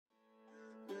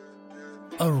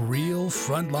A real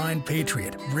frontline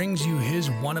patriot brings you his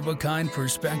one-of-a-kind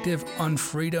perspective on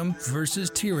freedom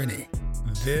versus tyranny.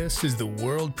 This is the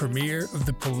world premiere of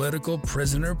the Political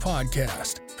Prisoner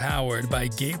Podcast, powered by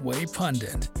Gateway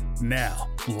Pundit. Now,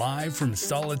 live from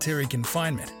solitary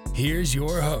confinement, here's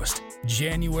your host,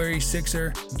 January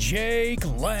 6er, Jake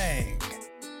Lang.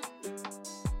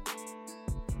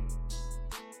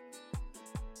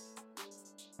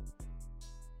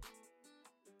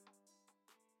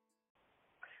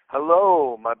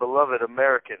 Hello, my beloved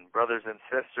American brothers and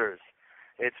sisters.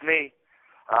 It's me.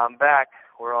 I'm back.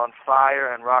 We're on fire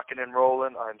and rocking and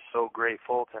rolling. I'm so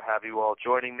grateful to have you all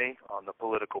joining me on the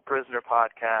Political Prisoner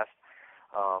Podcast.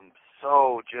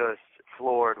 So just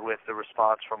floored with the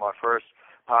response from our first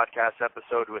podcast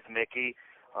episode with Mickey.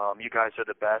 You guys are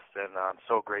the best, and I'm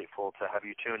so grateful to have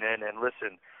you tune in and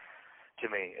listen to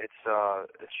me.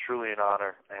 It's truly an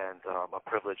honor and a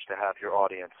privilege to have your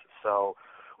audience. So,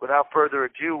 without further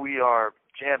ado, we are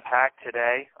jam-packed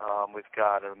today. We've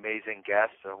got an amazing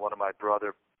guest, one of my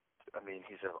brother.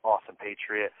 He's an awesome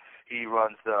patriot. He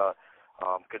runs the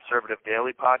Conservative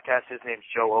Daily podcast. His name's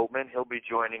Joe Oatman. He'll be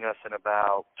joining us in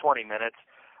about 20 minutes.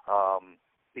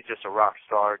 He's just a rock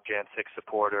star, Jan 6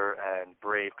 supporter, and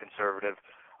brave conservative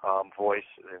voice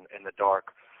in the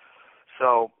dark.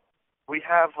 So we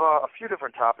have a few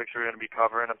different topics we're going to be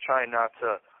covering. I'm trying not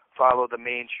to follow the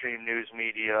mainstream news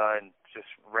media and just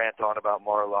rant on about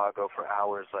Mar-a-Lago for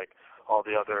hours like all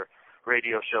the other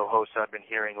radio show hosts I've been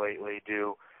hearing lately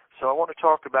do. So I want to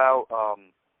talk about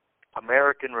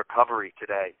American recovery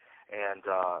today and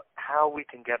how we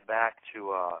can get back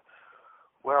to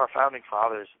where our founding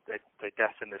fathers they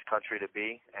destined this country to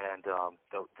be, and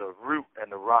the root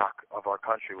and the rock of our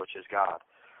country, which is God.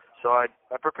 So I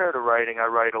prepared a writing. I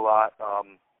write a lot. A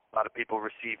lot of people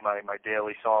receive my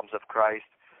daily Psalms of Christ,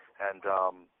 and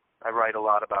I write a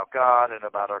lot about God and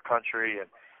about our country, and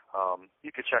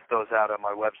you can check those out on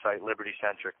my website,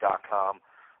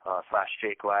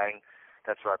 libertycentric.com/Jake Lang.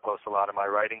 That's where I post a lot of my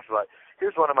writings. But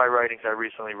here's one of my writings I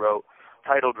recently wrote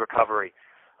titled Recovery.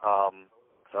 So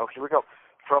here we go.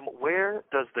 From where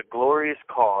does the glorious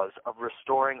cause of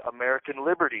restoring American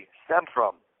liberty stem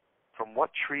from? From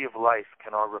what tree of life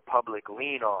can our republic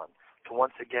lean on to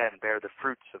once again bear the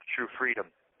fruits of true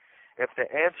freedom? If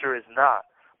the answer is not,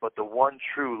 but the one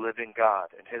true living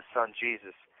God and his Son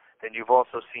Jesus, then you've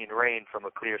also seen rain from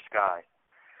a clear sky.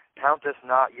 Count us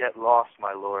not yet lost,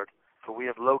 my Lord, for we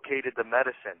have located the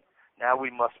medicine. Now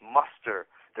we must muster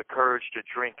the courage to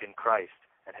drink in Christ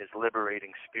and his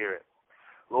liberating spirit.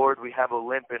 Lord, we have a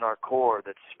limp in our core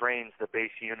that sprains the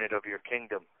base unit of your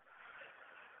kingdom.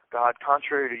 God,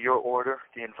 contrary to your order,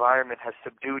 the environment has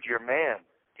subdued your man.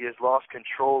 He has lost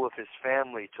control of his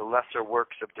family to lesser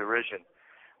works of derision.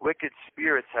 Wicked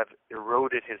spirits have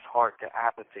eroded his heart to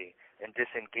apathy and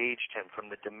disengaged him from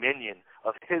the dominion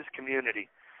of his community.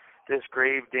 This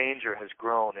grave danger has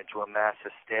grown into a mass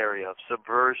hysteria of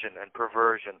subversion and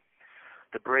perversion.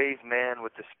 The brave man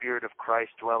with the Spirit of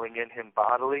Christ dwelling in him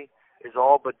bodily is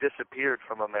all but disappeared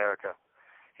from America.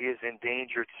 He is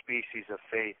endangered species of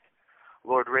faith.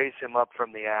 Lord, raise him up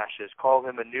from the ashes. Call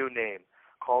him a new name.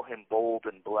 Call him bold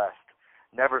and blessed,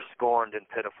 never scorned and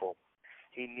pitiful.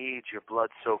 He needs your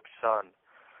blood-soaked Son.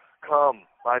 Come,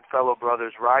 my fellow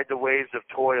brothers, ride the waves of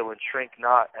toil and shrink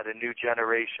not at a new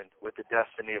generation with the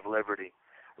destiny of liberty.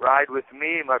 Ride with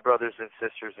me, my brothers and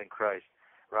sisters in Christ.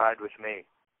 Ride with me.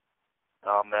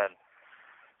 Amen.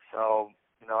 So,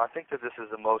 I think that this is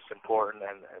the most important,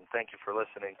 and thank you for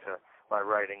listening to my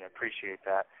writing. I appreciate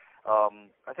that.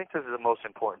 I think this is the most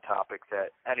important topic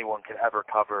that anyone could ever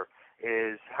cover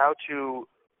is how to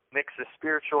mix the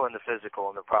spiritual and the physical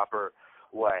in the proper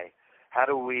way. How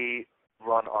do we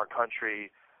run our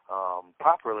country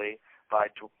properly by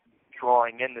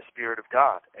drawing in the Spirit of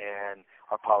God? And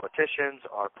our politicians,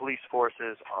 our police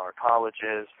forces, our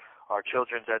colleges, our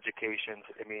children's educations.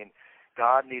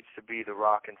 God needs to be the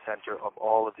rock and center of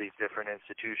all of these different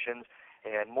institutions,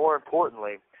 and more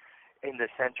importantly, in the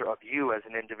center of you as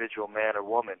an individual man or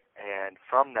woman, and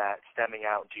from that stemming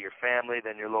out into your family,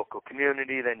 then your local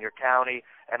community, then your county,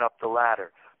 and up the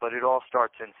ladder. But it all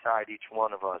starts inside each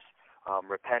one of us,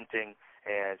 repenting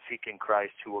and seeking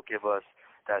Christ, who will give us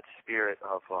that spirit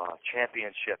of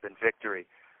championship and victory.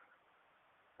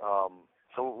 So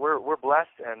we're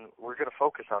blessed, and we're going to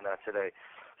focus on that today.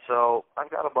 So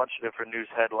I've got a bunch of different news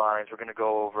headlines. We're going to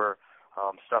go over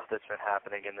stuff that's been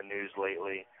happening in the news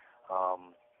lately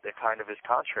that kind of is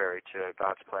contrary to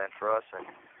God's plan for us and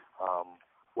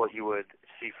what you would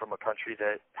see from a country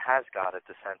that has God at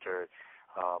the center.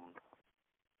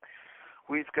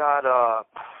 We've got,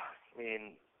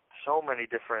 so many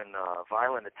different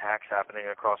violent attacks happening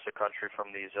across the country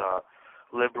from these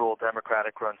liberal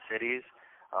Democratic-run cities.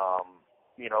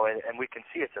 And we can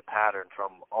see it's a pattern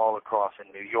from all across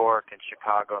in New York and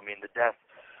Chicago. I mean, the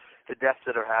deaths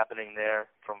that are happening there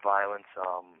from violence,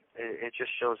 it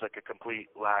just shows like a complete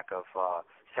lack of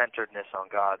centeredness on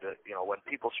God. When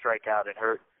people strike out and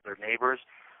hurt their neighbors,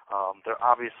 they're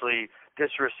obviously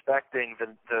disrespecting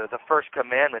the first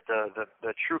commandment,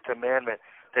 the true commandment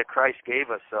that Christ gave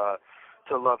us,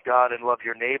 to love God and love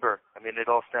your neighbor. I mean, it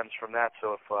all stems from that.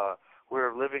 So if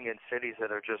we're living in cities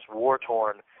that are just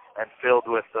war-torn and filled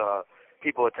with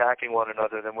people attacking one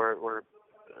another, then we're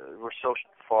so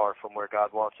far from where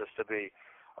God wants us to be.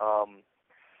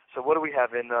 So what do we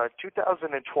have in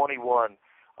 2021?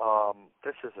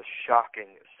 This is a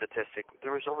shocking statistic.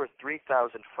 There was over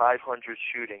 3,500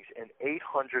 shootings and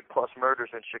 800 plus murders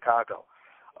in Chicago.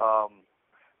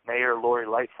 Mayor Lori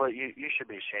Lightfoot, you should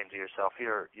be ashamed of yourself.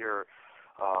 You're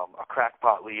a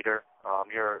crackpot leader.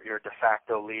 You're a de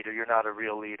facto leader. You're not a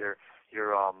real leader.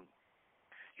 You're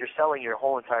selling your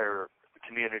whole entire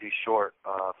community short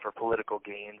for political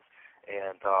gains,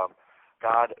 and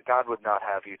God would not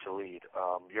have you to lead.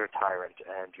 You're a tyrant,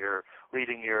 and you're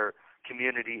leading your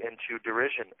community into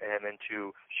derision and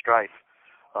into strife.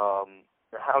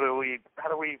 How do we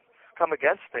come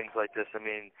against things like this? I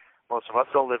mean, most of us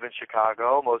don't live in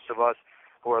Chicago. Most of us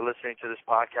who are listening to this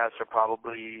podcast are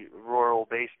probably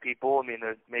rural-based people. I mean,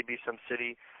 there may be some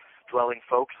city-dwelling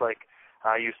folks like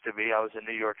I used to be. I was a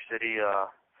New York City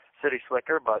city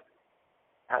slicker, but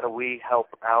how do we help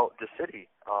out the city?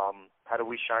 How do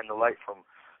we shine the light from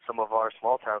some of our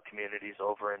small-town communities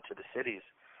over into the cities?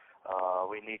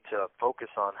 We need to focus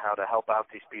on how to help out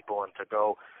these people and to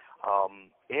go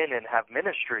in and have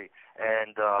ministry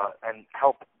and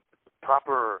help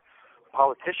proper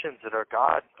politicians that are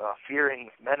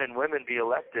God-fearing men and women be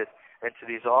elected into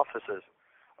these offices.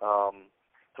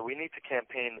 So we need to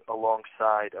campaign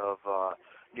alongside of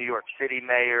New York City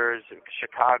mayors,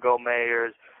 Chicago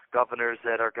mayors, governors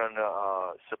that are going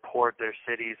to support their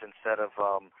cities instead of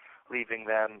leaving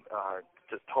them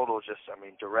to total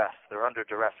duress. They're under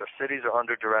duress. Our cities are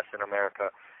under duress in America,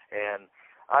 and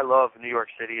I love New York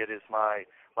City. It is my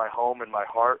home and my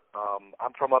heart.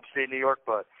 I'm from upstate New York,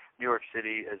 but New York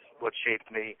City is what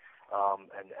shaped me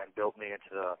and built me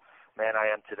into the man I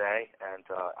am today. And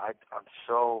I'm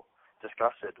so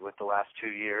disgusted with the last 2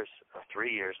 years,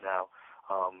 3 years now,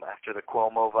 after the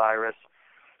Cuomo virus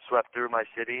swept through my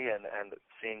city and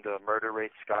seeing the murder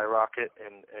rate skyrocket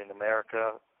in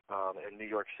America, in New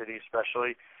York City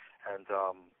especially. And,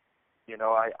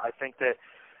 I think that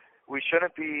we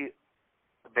shouldn't be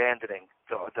abandoning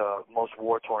the most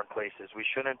war-torn places. We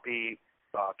shouldn't be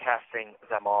casting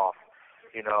them off.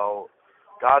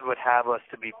 God would have us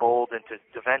to be bold and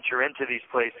to venture into these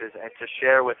places and to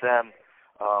share with them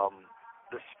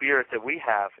the spirit that we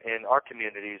have in our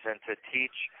communities, and to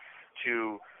teach,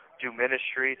 to do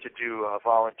ministry, to do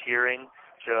volunteering,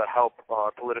 to help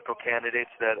political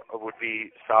candidates that would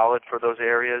be solid for those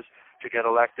areas to get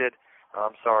elected.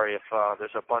 I'm sorry if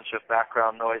there's a bunch of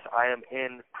background noise. I am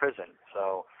in prison,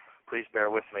 so please bear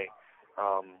with me.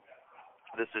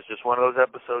 This is just one of those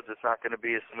episodes that's not going to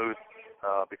be as smooth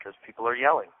because people are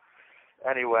yelling.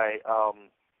 Anyway,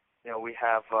 we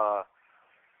have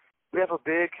a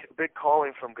big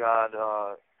calling from God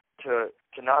to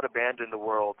not abandon the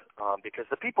world because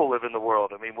the people live in the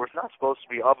world. I mean, we're not supposed to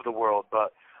be of the world,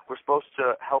 but we're supposed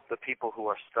to help the people who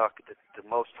are stuck, the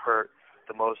most hurt,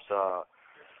 the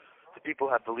people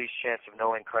who have the least chance of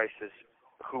knowing Christ is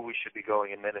who we should be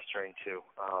going and ministering to.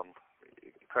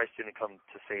 Christ didn't come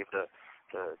to save the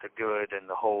good and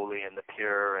the holy and the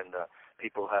pure and the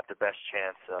people who have the best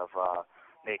chance of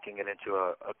making it into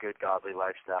a good, godly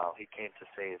lifestyle. He came to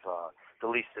save the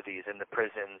least of these in the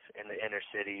prisons, in the inner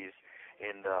cities,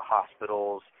 in the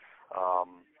hospitals,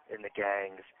 in the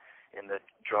gangs, in the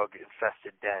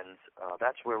drug-infested dens.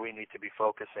 That's where we need to be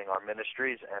focusing our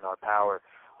ministries and our power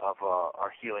of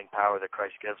our healing power that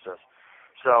Christ gives us.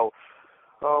 So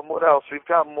what else? We've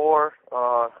got more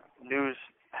news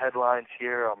headlines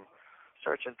here. I'm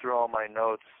searching through all my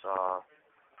notes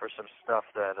for some stuff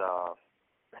that,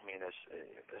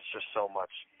 it's just so much.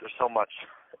 There's so much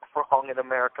wrong in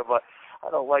America, but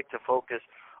I don't like to focus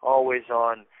always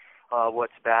on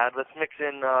what's bad. Let's mix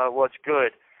in what's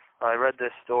good. I read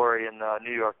this story in the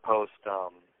New York Post.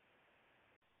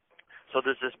 So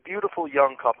there's this beautiful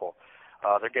young couple.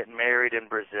 They're getting married in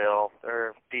Brazil.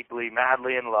 They're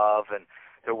madly in love, and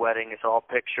their wedding is all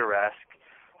picturesque.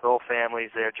 The whole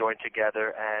family's there joined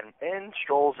together, and in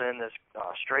strolls in this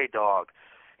stray dog.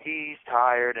 He's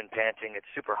tired and panting. It's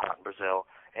super hot in Brazil,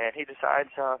 and he decides,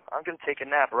 I'm going to take a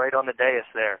nap right on the dais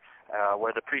there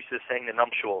where the priest is saying the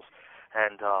nuptials.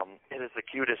 and it is the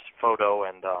cutest photo,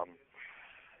 and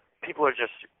people are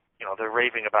just, they're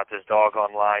raving about this dog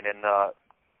online, and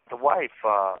the wife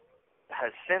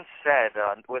has since said,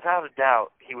 without a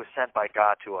doubt, he was sent by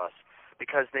God to us,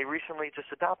 because they recently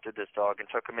just adopted this dog and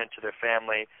took him into their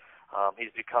family.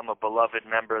 He's become a beloved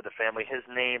member of the family. His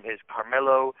name is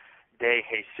Carmelo de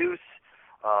Jesus.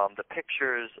 The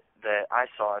pictures that I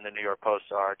saw in the New York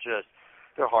Post are just,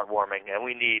 they're heartwarming, and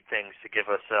we need things to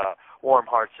give us warm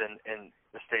hearts in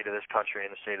the state of this country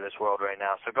and the state of this world right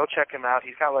now. So go check him out.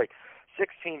 He's got like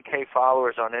 16K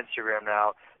followers on Instagram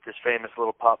now, this famous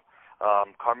little pup,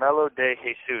 Carmelo de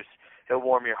Jesus. He'll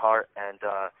warm your heart, and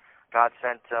God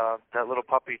sent that little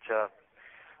puppy to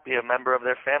be a member of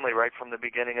their family right from the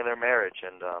beginning of their marriage,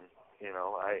 and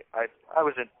I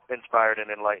was inspired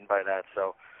and enlightened by that,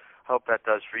 so hope that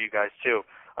does for you guys too.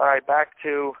 All right, back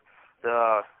to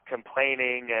the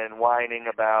complaining and whining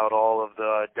about all of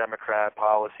the Democrat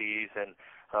policies and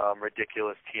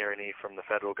ridiculous tyranny from the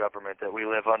federal government that we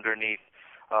live underneath.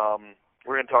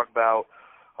 We're going to talk about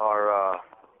our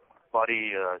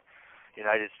buddy,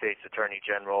 United States Attorney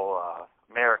General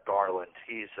Merrick Garland.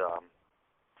 He's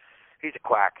a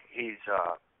quack.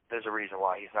 There's a reason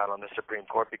why he's not on the Supreme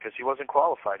Court, because he wasn't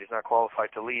qualified. He's not qualified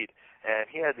to lead. And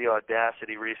he had the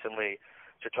audacity recently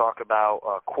to talk about,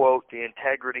 quote, the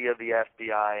integrity of the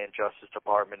FBI and Justice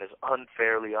Department is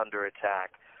unfairly under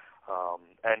attack,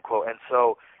 end quote. And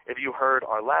so if you heard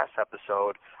our last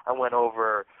episode, I went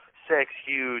over 6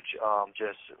 huge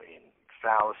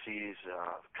fallacies,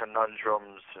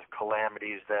 conundrums,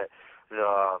 calamities that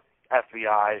the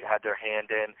FBI had their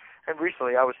hand in. And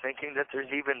recently I was thinking that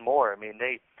there's even more. I mean,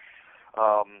 they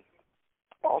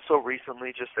also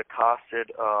recently just accosted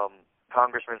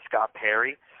Congressman Scott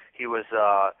Perry. He was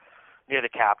near the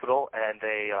Capitol, and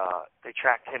they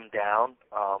tracked him down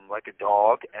like a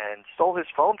dog and stole his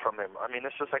phone from him. I mean,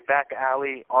 this was like back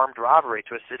alley armed robbery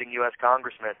to a sitting U.S.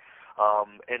 congressman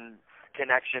in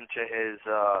connection to his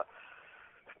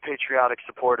patriotic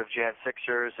support of Jan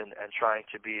Sixers and trying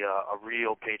to be a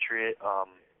real patriot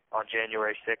on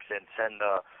January 6th and send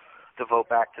the vote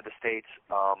back to the state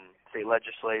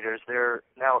legislators. They're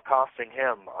now accosting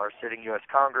him, our sitting U.S.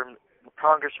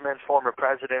 congressmen, former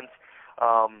presidents,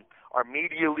 our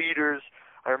media leaders.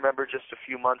 I remember just a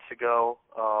few months ago,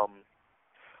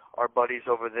 our buddies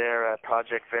over there at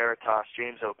Project Veritas,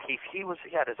 James O'Keefe, he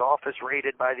had his office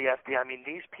raided by the FBI. I mean,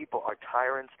 these people are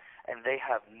tyrants, and they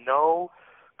have no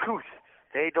couth.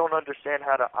 They don't understand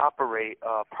how to operate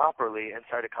properly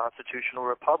inside a constitutional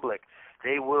republic.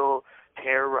 They will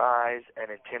terrorize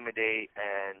and intimidate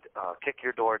and kick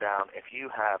your door down if you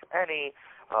have any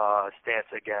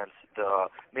stance against the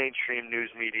mainstream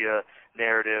news media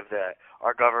narrative that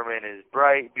our government is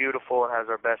bright, beautiful, and has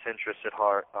our best interests at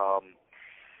heart.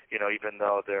 Even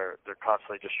though they're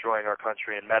constantly destroying our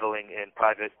country and meddling in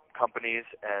private companies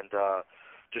and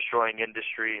destroying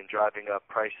industry and driving up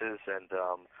prices and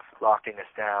locking us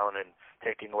down and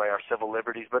taking away our civil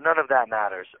liberties. But none of that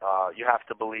matters. You have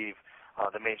to believe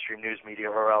the mainstream news media,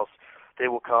 or else they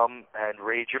will come and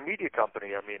raid your media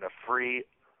company. I mean,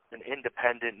 an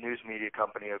independent news media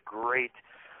company, a great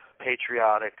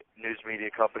patriotic news media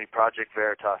company, Project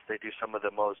Veritas. They do some of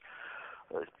the most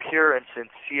pure and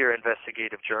sincere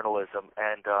investigative journalism,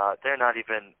 and they're not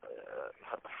even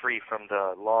free from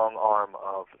the long arm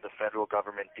of the federal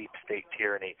government deep state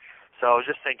tyranny. So I was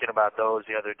just thinking about those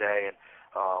the other day, and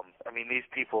these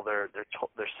people, they're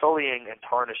sullying and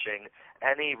tarnishing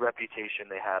any reputation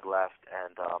they had left,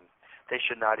 and they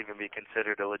should not even be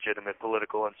considered a legitimate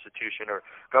political institution or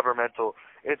governmental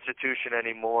institution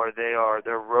anymore.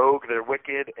 They're rogue, they're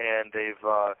wicked, and they've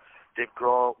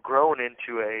grown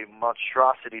into a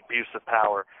monstrosity abuse of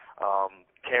power,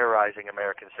 terrorizing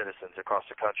American citizens across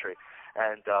the country.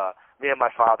 And me and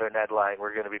my father, Ned Lang,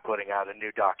 we're going to be putting out a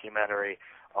new documentary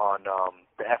on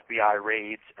the FBI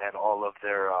raids and all of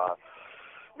their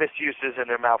misuses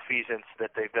and their malfeasance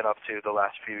that they've been up to the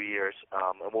last few years,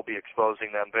 and we'll be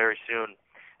exposing them very soon.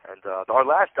 And our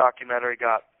last documentary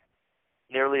got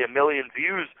nearly 1 million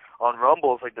views on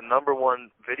Rumble. It's like the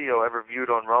 #1 video ever viewed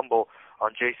on Rumble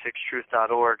on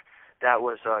j6truth.org. That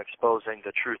was exposing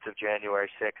the truth of January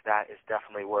 6th. That is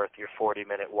definitely worth your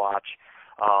 40-minute watch.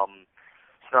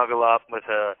 Snuggle up with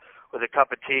a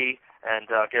cup of tea and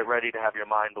get ready to have your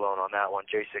mind blown on that one,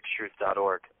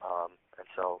 j6truth.org. And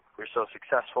so we're so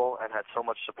successful and had so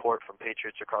much support from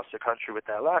patriots across the country with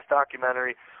that last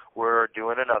documentary, we're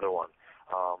doing another one.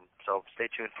 So stay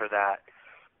tuned for that.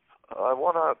 I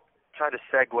want to try to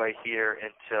segue here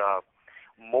into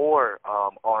more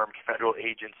armed federal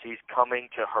agencies coming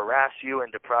to harass you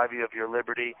and deprive you of your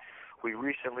liberty. We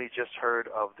recently just heard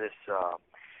of this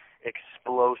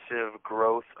explosive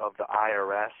growth of the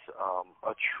IRS,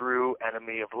 a true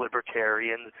enemy of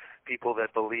libertarians, people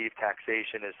that believe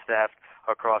taxation is theft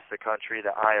across the country.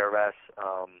 The IRS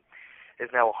is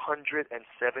now 170,000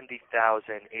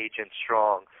 agents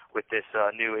strong with this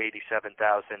new 87,000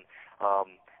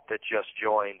 that just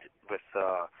joined with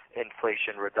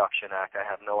Inflation Reduction Act. I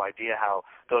have no idea how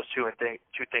those two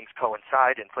things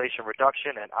coincide, inflation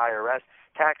reduction and IRS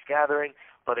tax gathering,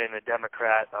 but in a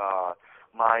Democrat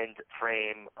mind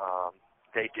frame,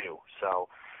 they do. So,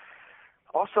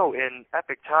 also in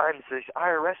Epic Times, these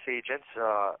IRS agents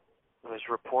was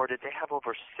reported they have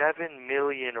over 7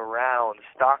 million rounds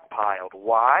stockpiled.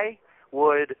 Why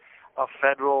would a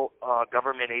federal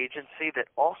government agency that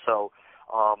also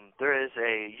there is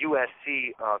a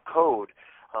USC code,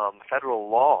 federal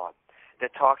law,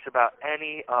 that talks about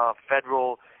any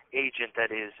federal agent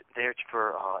that is there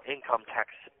for income tax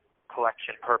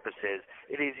collection purposes.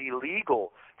 It is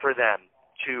illegal for them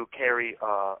to carry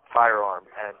a firearm.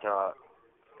 And,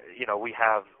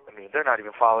 they're not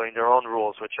even following their own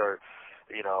rules, which are,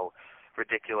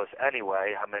 ridiculous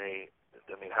anyway. How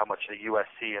much the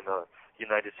USC and the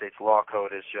United States Law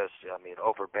Code is just,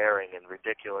 overbearing and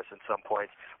ridiculous in some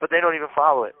points. But they don't even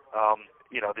follow it.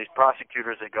 These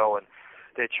prosecutors that go and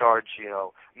they charge,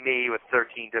 me with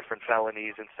 13 different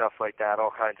felonies and stuff like that,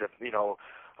 all kinds of,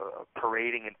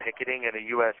 parading and picketing in a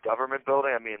U.S. government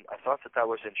building. I thought that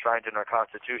was enshrined in our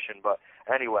Constitution. But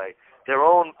anyway, their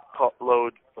own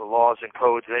laws and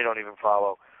codes, they don't even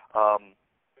follow.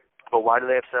 But why do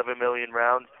they have 7 million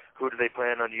rounds? Who do they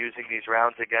plan on using these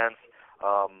rounds against?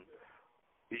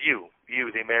 You,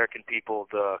 the American people,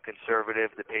 the conservative,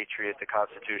 the patriot, the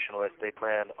constitutionalist. They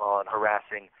plan on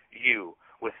harassing you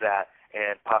with that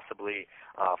and possibly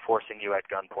forcing you at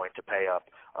gunpoint to pay up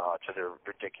to their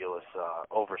ridiculous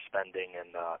overspending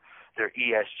and their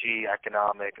ESG,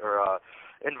 economic or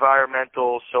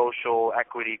environmental, social,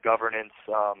 equity, governance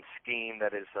scheme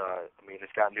that is,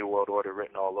 it's got New World Order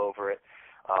written all over it.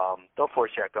 They'll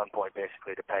force you at gunpoint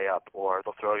basically to pay up, or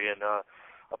they'll throw you in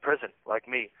a prison like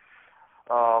me.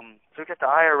 So we got the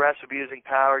IRS abusing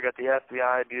power, we got the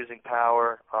FBI abusing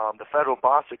power, the federal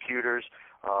prosecutors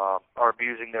are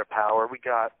abusing their power. We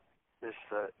got this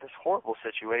horrible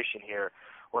situation here.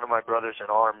 One of my brothers in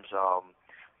arms,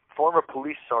 former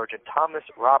police sergeant Thomas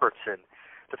Robertson,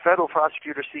 the federal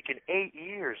prosecutor seeking 8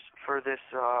 years for this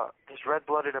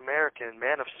red-blooded American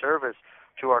man of service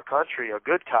to our country, a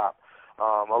good cop,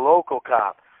 a local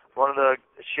cop, one of the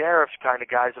sheriff's kind of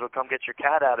guys that'll come get your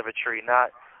cat out of a tree,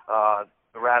 not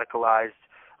radicalized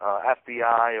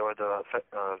FBI or the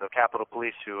Capitol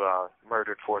Police who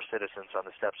murdered 4 citizens on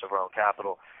the steps of our own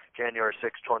Capitol, January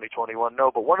 6, 2021.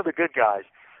 No, but one of the good guys.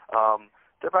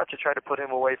 They're about to try to put him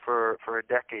away for a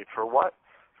decade. For what?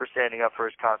 For standing up for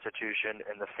his Constitution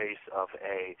in the face of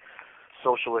a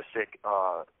socialistic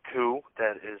coup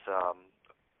that is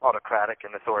autocratic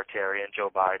and authoritarian, Joe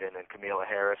Biden and Kamala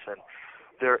Harris. And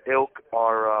their ilk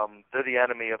are, they're the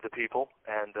enemy of the people,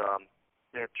 and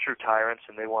they're true tyrants,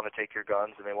 and they want to take your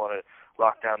guns, and they want to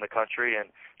lock down the country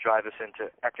and drive us into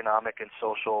economic and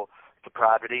social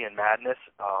depravity and madness.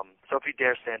 So if you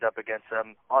dare stand up against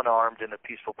them unarmed in a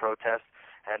peaceful protest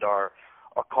and are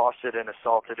accosted and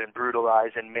assaulted and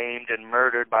brutalized and maimed and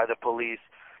murdered by the police,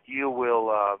 you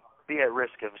will be at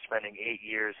risk of spending 8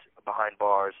 years behind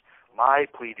bars. My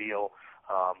plea deal,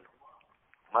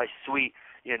 my sweet,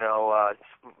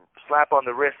 slap on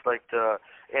the wrist like the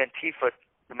Antifa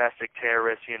domestic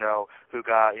terrorists, who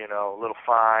got, a little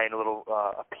fine, a little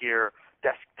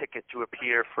desk ticket to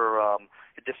appear for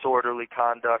disorderly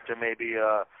conduct, or maybe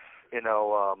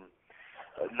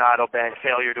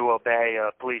failure to obey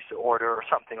a police order or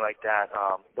something like that.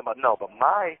 But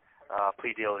my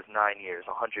plea deal is 9 years,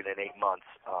 108 months.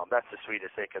 That's the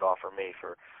sweetest they could offer me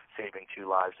for saving 2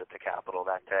 lives at the Capitol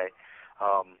that day.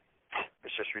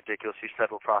 It's just ridiculous. These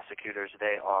federal prosecutors,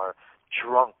 they are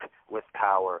drunk with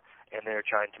power, and they're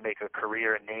trying to make a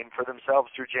career and name for themselves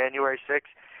through January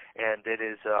 6th. And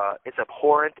it's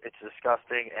abhorrent, it's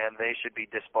disgusting, and they should be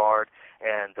disbarred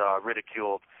and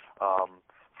ridiculed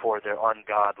for their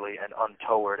ungodly and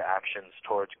untoward actions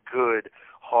towards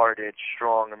good-hearted,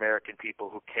 strong American people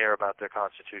who care about their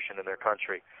Constitution and their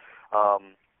country.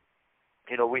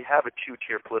 We have a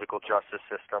 2-tier political justice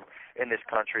system in this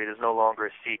country. It is no longer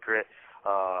a secret.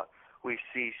 We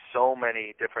see so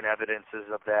many different evidences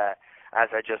of that. As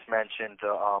I just mentioned,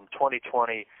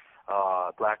 2020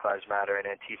 Black Lives Matter and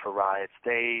Antifa riots,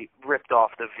 they ripped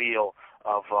off the veil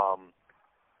of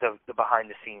the behind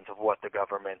the scenes of what the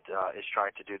government is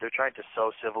trying to do. They're trying to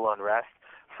sow civil unrest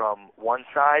from one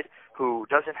side who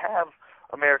doesn't have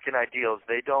American ideals.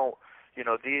 They don't,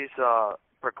 these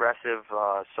progressive,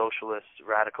 socialist,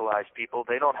 radicalized people,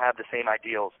 they don't have the same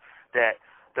ideals that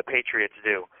the patriots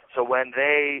do. So when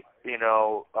they,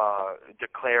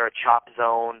 declare a chop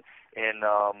zone in,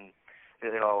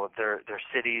 their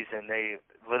cities, and they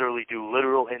literally do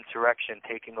literal insurrection,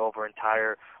 taking over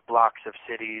entire blocks of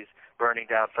cities, burning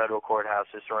down federal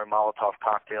courthouses, throwing Molotov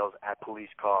cocktails at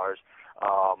police cars,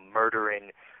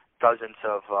 murdering dozens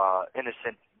of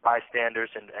innocent bystanders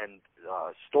and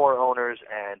store owners,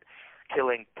 and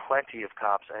killing plenty of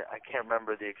cops. I can't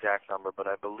remember the exact number, but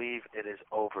I believe it is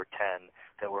over 10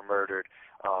 that were murdered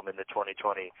in the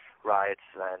 2020 riots,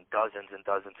 and dozens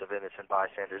of innocent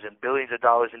bystanders, and billions of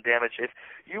dollars in damage. If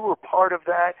you were part of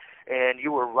that and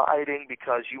you were rioting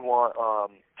because you want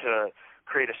to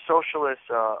create a socialist,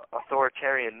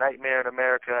 authoritarian nightmare in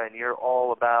America, and you're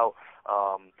all about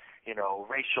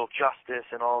racial justice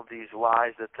and all of these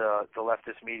lies that the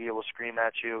leftist media will scream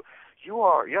at you, you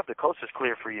have the coast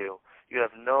clear for you. You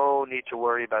have no need to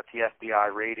worry about the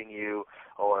FBI raiding you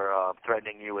or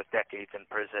threatening you with decades in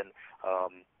prison.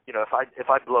 If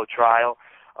I blow trial,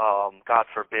 God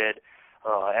forbid,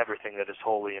 everything that is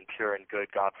holy and pure and good,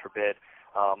 God forbid,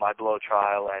 I blow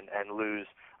trial and lose,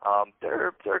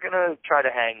 they're going to try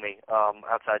to hang me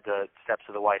outside the steps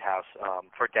of the White House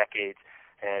for decades,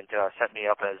 and set me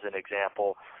up as an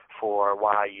example for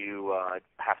why you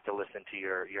have to listen to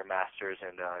your masters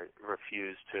and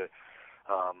refuse to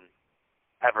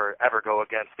ever go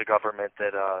against the government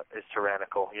that is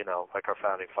tyrannical, like our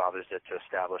founding fathers did to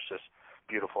establish this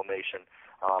beautiful nation.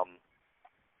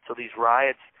 So these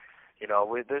riots,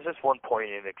 there's this one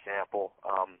poignant example,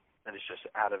 and it's just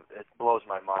it blows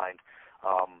my mind.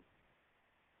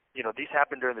 These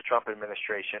happened during the Trump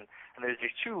administration, and there's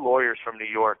these two lawyers from New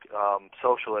York,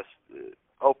 socialists,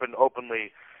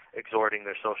 openly exhorting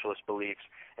their socialist beliefs,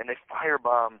 and they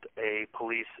firebombed a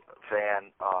police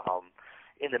van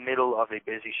in the middle of a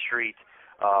busy street.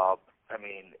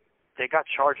 They got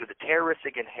charged with a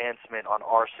terroristic enhancement on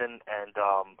arson and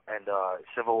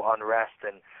civil unrest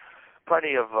and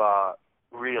plenty of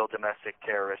real domestic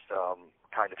terrorist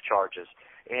kind of charges.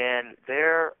 And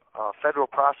their federal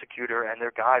prosecutor and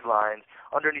their guidelines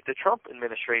underneath the Trump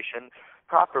administration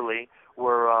properly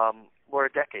were a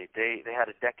decade. They had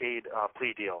a decade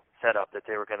plea deal set up that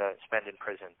they were going to spend in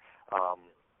prison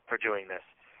for doing this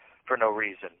for no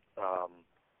reason,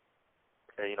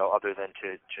 other than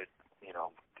to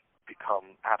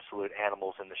become absolute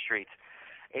animals in the streets.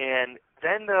 And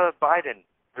then the Biden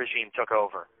regime took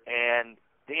over, and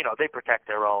they protect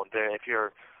their own. If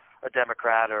you're a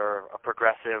Democrat or a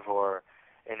progressive or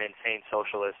an insane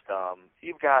socialist,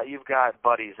 you've got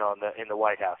buddies in the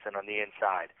White House and on the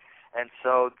inside. And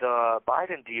so the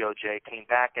Biden DOJ came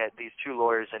back at these two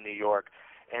lawyers in New York,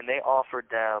 and they offered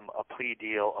them a plea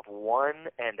deal of 1.5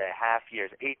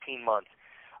 years, 18 months,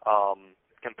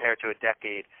 compared to a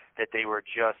decade that they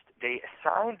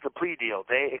signed the plea deal.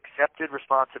 They accepted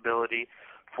responsibility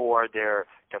for their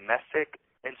domestic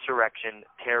insurrection,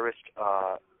 terrorist,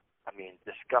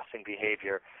 disgusting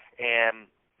behavior. And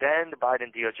then the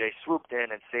Biden DOJ swooped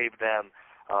in and saved them,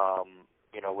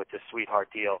 with this sweetheart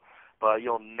deal. But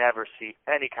you'll never see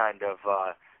any kind of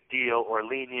deal or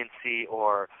leniency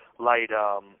or light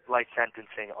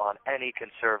sentencing on any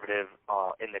conservative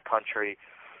in the country.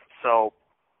 So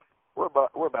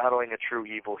we're battling a true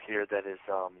evil here that is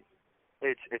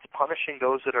it's punishing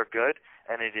those that are good,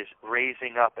 and it is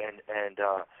raising up and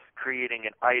creating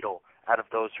an idol out of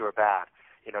those who are bad.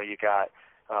 You got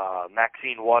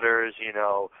Maxine Waters,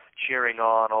 cheering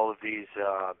on all of these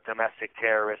domestic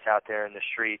terrorists out there in the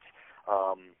streets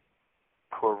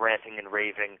who are ranting and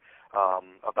raving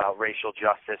about racial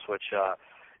justice, which,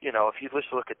 if you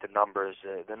just look at the numbers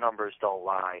don't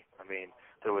lie.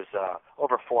 There was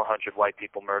over 400 white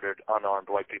people murdered, unarmed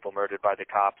white people murdered by the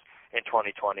cops in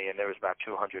 2020, and there was about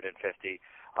 250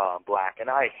 black. And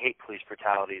I hate police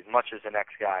brutality as much as the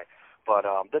next guy, but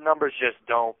the numbers just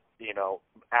don't,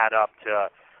 add up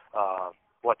to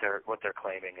what they're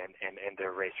claiming in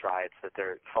their race riots that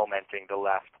they're fomenting the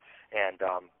left. And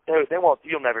they won't.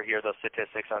 You'll never hear those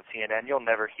statistics on CNN. You'll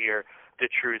never hear the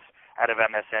truth out of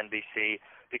MSNBC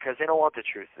because they don't want the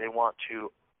truth. They want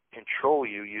to control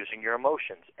you using your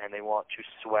emotions, and they want to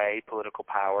sway political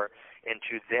power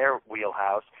into their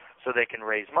wheelhouse so they can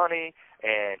raise money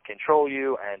and control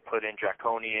you and put in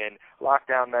draconian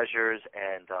lockdown measures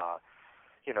and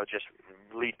just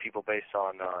lead people based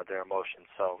on their emotions.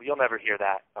 So you'll never hear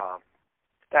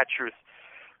that truth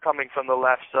coming from the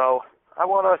left. So I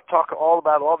want to talk all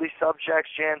about all these subjects: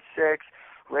 Jan 6,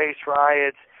 race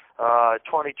riots,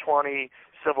 2020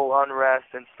 civil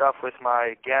unrest and stuff with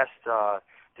my guest,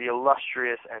 the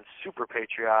illustrious and super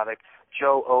patriotic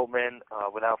Joe Oatman.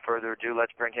 Without further ado,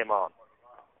 let's bring him on.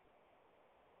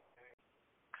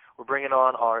 We're bringing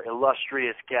on our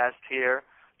illustrious guest here,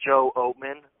 Joe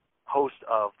Oatman, host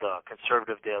of the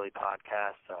Conservative Daily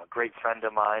Podcast, a great friend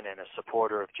of mine and a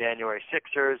supporter of January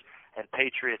Sixers and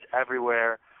Patriots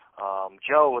everywhere.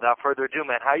 Joe, without further ado,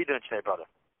 man, how you doing today, brother?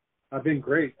 I've been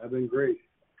great. I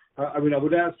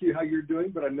would ask you how you're doing,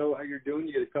 but I know how you're doing.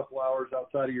 You get a couple hours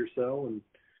outside of your cell, and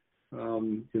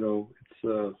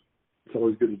it's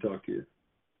always good to talk to you.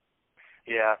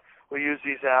 Yeah, we use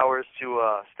these hours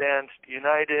to stand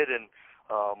united, and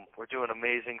we're doing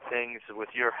amazing things with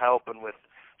your help and with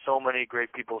so many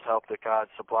great people's help that God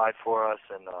supplied for us,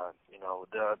 and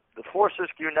the forces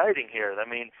uniting here. I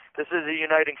mean, this is a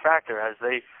uniting factor. As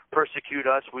they persecute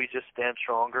us, we just stand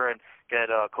stronger and get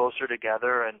closer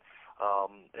together, and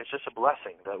it's just a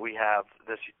blessing that we have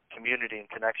this community and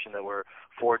connection that we're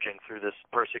forging through this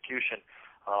persecution.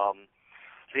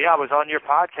 So yeah, I was on your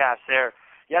podcast there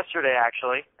yesterday,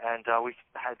 actually, and we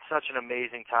had such an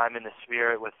amazing time in the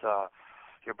spirit with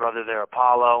your brother there,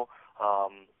 Apollo.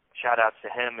 Shout-outs to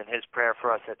him and his prayer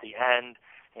for us at the end.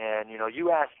 And,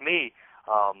 you asked me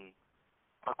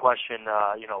a question,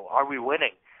 are we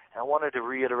winning? And I wanted to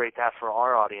reiterate that for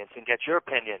our audience and get your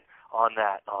opinion on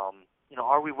that.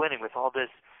 Are we winning with all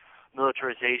this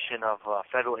militarization of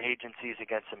federal agencies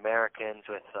against Americans,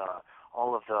 with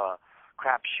all of the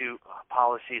crapshoot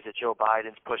policies that Joe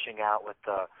Biden's pushing out with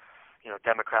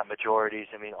Democrat majorities?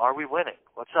 I mean, are we winning?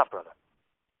 What's up, brother?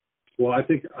 Well, I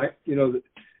think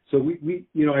so we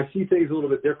I see things a little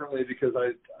bit differently because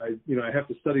I have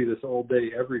to study this all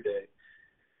day, every day.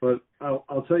 But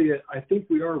I'll tell you, I think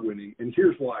we are winning, and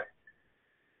here's why.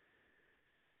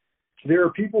 There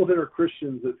are people that are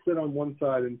Christians that sit on one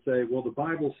side and say, well, the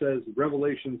Bible says,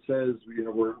 Revelation says,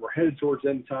 we're headed towards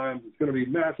end times. It's going to be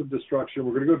massive destruction.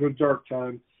 We're going to go to a dark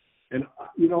time. And,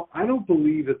 I don't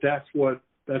believe that's what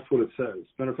it says.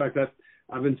 Matter of fact,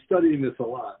 I've been studying this a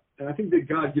lot. And I think that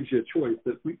God gives you a choice,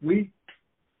 that we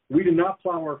did not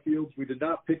plow our fields. We did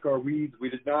not pick our weeds. We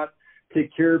did not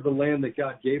take care of the land that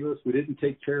God gave us. We didn't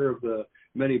take care of the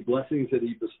many blessings that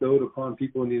he bestowed upon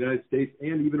people in the United States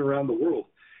and even around the world.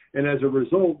 And as a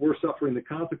result, we're suffering the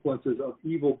consequences of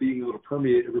evil being able to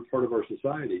permeate every part of our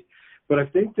society. But I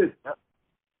think that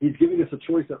he's giving us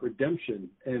a choice at redemption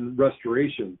and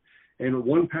restoration. And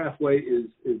one pathway is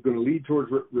going to lead towards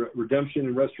redemption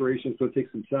and restoration. It's going to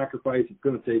take some sacrifice. It's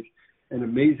going to take an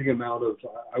amazing amount of,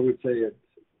 I would say,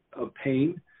 of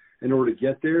pain in order to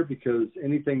get there, because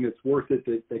anything that's worth it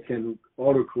that can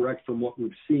autocorrect from what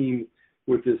we've seen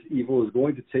with this evil is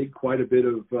going to take quite a bit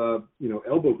of,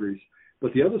 elbow grease.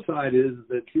 But the other side is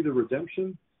that it's either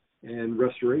redemption and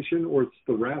restoration, or it's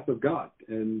the wrath of God.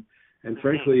 And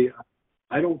frankly,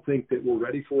 I don't think that we're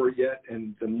ready for it yet.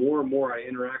 And the more and more I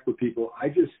interact with people, I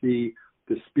just see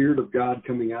the Spirit of God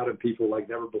coming out of people like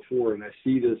never before. And I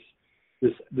see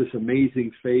this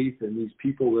amazing faith and these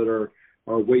people that are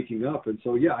waking up. And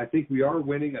so, yeah, I think we are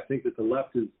winning. I think that the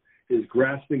left is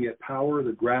grasping at power.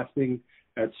 They're grasping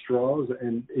at straws.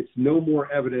 And it's no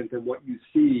more evident than what you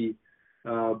see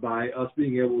by us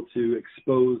being able to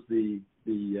expose the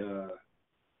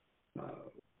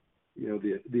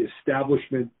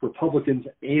establishment, Republicans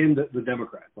and the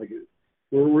Democrats. Like,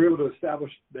 we're able to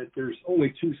establish that there's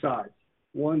only two sides.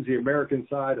 One's the American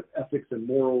side of ethics and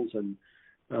morals and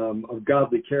of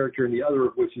godly character, and the other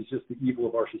of which is just the evil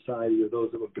of our society, or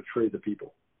those that would betray the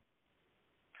people.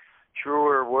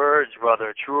 Truer words,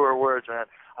 brother. Truer words, man.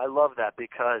 I love that,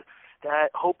 because that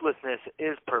hopelessness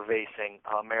is pervading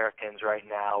Americans right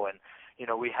now. And,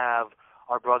 we have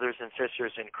our brothers and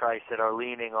sisters in Christ that are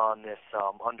leaning on this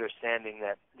understanding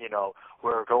that,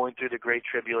 we're going through the Great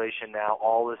Tribulation now.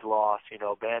 All is lost,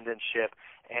 abandoned ship.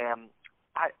 And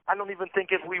I don't even think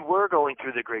if we were going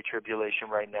through the Great Tribulation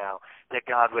right now that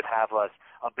God would have us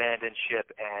abandon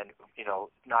ship and,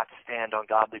 not stand on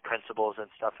godly principles and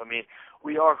stuff. I mean,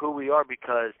 we are who we are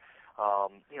because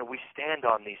we stand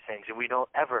on these things, and we don't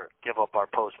ever give up our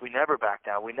post. We never back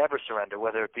down. We never surrender,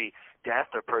 whether it be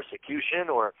death or persecution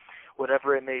or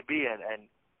whatever it may be. And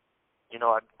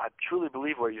I truly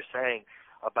believe what you're saying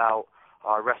about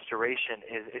our restoration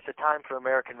is it's a time for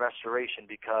American restoration,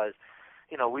 because,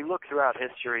 we look throughout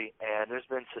history, and there's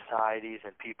been societies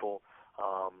and people.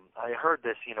 I heard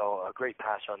this, a great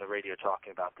pastor on the radio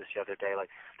talking about this the other day. Like,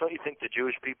 don't you think the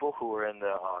Jewish people who were in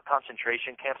the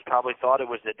concentration camps probably thought it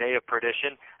was the day of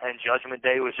perdition and Judgment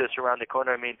Day was just around the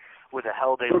corner? I mean, with the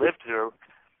hell they lived through,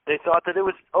 they thought that it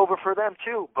was over for them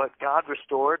too. But God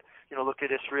restored. Look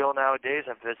at Israel nowadays.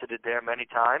 I've visited there many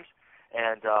times,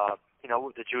 and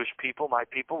the Jewish people, my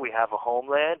people, we have a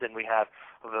homeland and we have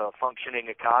a functioning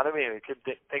economy. And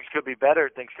things could be better,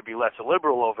 things could be less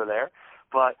liberal over there,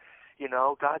 but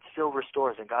God still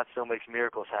restores and God still makes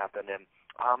miracles happen. And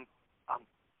I'm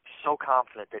so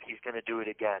confident that He's going to do it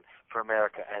again for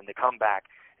America, and the comeback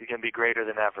is going to be greater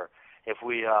than ever if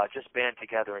we just band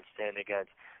together and stand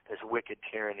against this wicked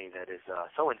tyranny that is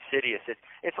so insidious.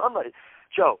 It's unlike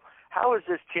Joe. How is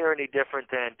this tyranny different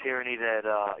than tyranny that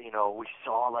we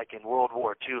saw like in World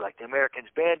War II? Like the Americans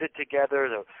banded together,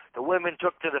 the women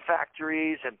took to the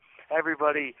factories, and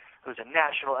everybody. It was a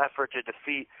national effort to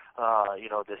defeat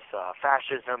this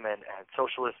fascism and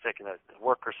socialistic, the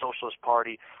Worker Socialist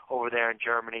Party over there in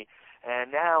Germany.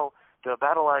 And now the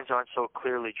battle lines aren't so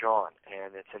clearly drawn,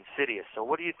 and it's insidious. So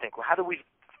what do you think? Well, how do we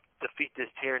defeat this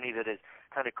tyranny that is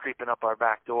kind of creeping up our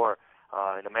back door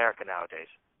in America nowadays?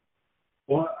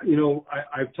 Well,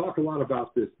 I've talked a lot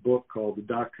about this book called The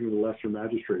Doctrine of the Lesser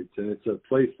Magistrates, and it's a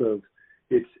place of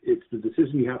it's the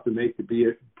decision you have to make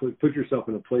to put yourself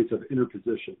in a place of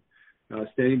interposition,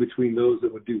 standing between those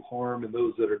that would do harm and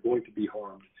those that are going to be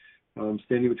harmed,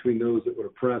 standing between those that would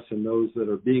oppress and those that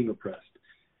are being oppressed.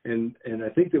 And I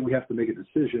think that we have to make a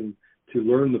decision to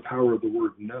learn the power of the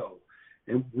word no.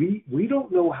 And we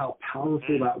don't know how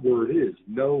powerful that word is.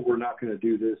 No, we're not going to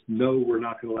do this. No, we're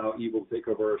not going to allow evil to take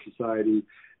over our society.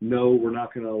 No, we're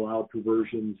not going to allow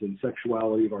perversions and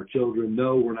sexuality of our children.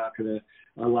 No, we're not going to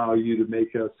allow you to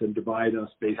make us and divide us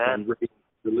based on race,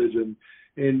 religion.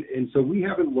 And so we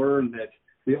haven't learned that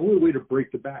the only way to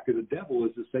break the back of the devil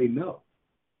is to say no.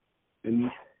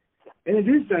 And it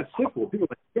is that simple. People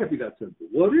are like, it can't be that simple.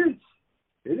 Well, it is.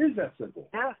 It is that simple.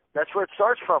 Yeah, that's where it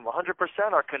starts from, 100%.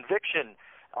 Our conviction,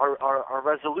 our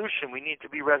resolution. We need to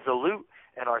be resolute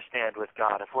in our stand with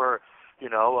God. If we're,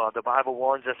 the Bible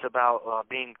warns us about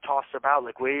being tossed about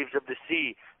like waves of the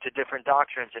sea to different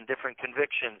doctrines and different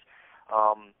convictions.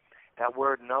 That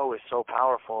word no is so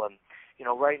powerful. And,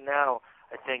 right now,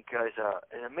 I think is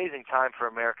an amazing time for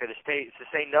America to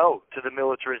say no to the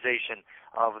militarization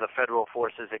of the federal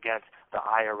forces against the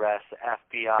IRS, the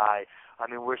FBI. I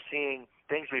mean, we're seeing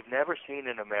things we've never seen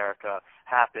in America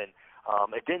happen.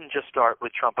 It didn't just start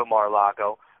with Trump and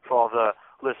Mar-a-Lago. For all the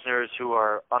listeners who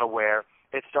are unaware,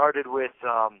 it started with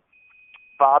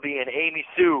Bobby and Amy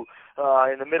Sue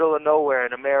in the middle of nowhere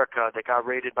in America that got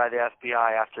raided by the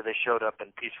FBI after they showed up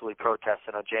and peacefully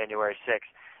protested on January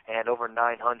 6th, and over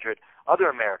 900 other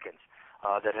Americans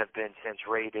that have been since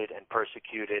raided and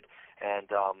persecuted. And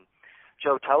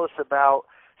Joe, tell us about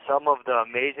some of the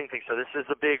amazing things. So this is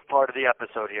a big part of the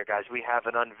episode here, guys. We have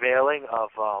an unveiling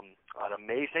of an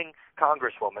amazing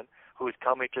congresswoman who is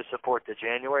coming to support the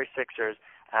January 6ers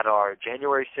at our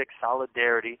January 6th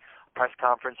Solidarity press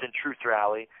conference and truth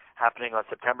rally happening on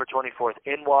September 24th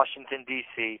in Washington,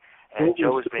 D.C., and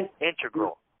Joe has been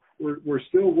integral. We're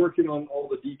still working on all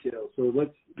the details. So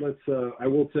let's I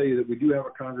will tell you that we do have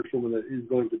a congresswoman that is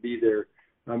going to be there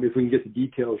if we can get the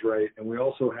details right. And we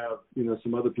also have,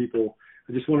 some other people.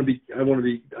 I don't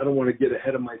want to get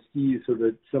ahead of my skis so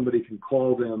that somebody can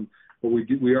call them, but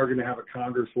we are going to have a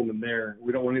congresswoman there.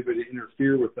 We don't want anybody to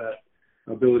interfere with that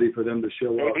ability for them to show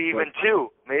up. Maybe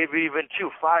even two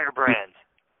firebrands.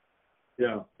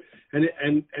 Yeah.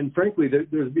 And frankly,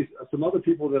 there's some other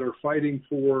people that are fighting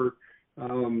for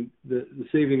the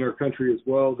saving our country as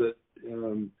well that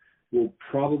will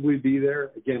probably be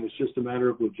there. Again, it's just a matter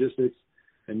of logistics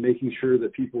and making sure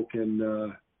that people can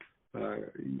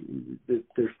that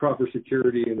there's proper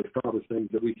security and there's proper things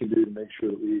that we can do to make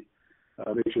sure that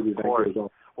the event goes on.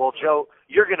 Well, Joe,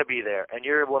 you're going to be there, and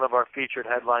you're one of our featured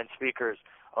headline speakers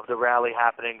of the rally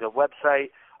happening. The website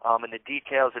and the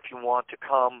details, if you want to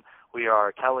come, we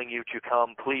are telling you to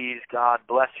come. Please, God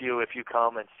bless you if you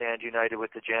come and stand united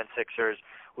with the Jan Sixers.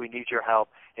 We need your help.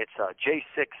 It's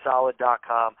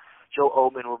j6solid.com. Joe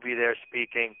Oatman will be there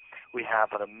speaking. We have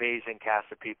an amazing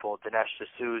cast of people: Dinesh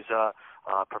D'Souza,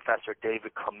 Professor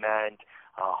David Clement,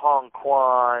 Hong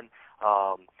Kwan,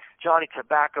 Johnny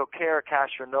Tobacco, Kara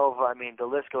Castronova. I mean, the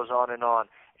list goes on.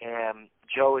 And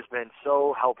Joe has been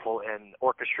so helpful in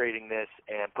orchestrating this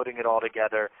and putting it all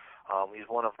together. He's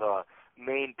one of the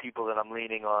main people that I'm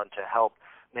leaning on to help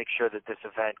make sure that this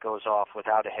event goes off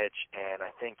without a hitch. And I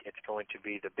think it's going to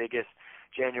be the biggest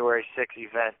January 6th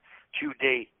event to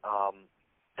date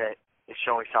that is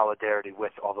showing solidarity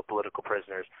with all the political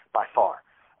prisoners by far.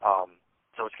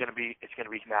 So it's going to be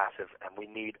massive, and we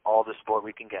need all the support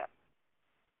we can get.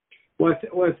 What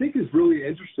I think is really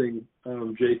interesting,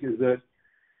 Jake, is that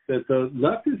the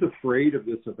left is afraid of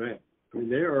this event. I mean,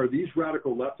 these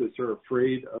radical leftists are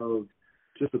afraid of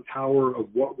just the power of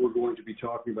what we're going to be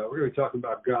talking about. We're going to be talking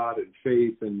about God and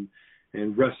faith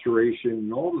and restoration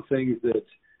and all the things that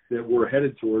that we're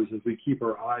headed towards as we keep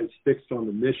our eyes fixed on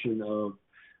the mission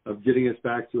of getting us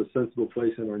back to a sensible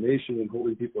place in our nation and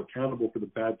holding people accountable for the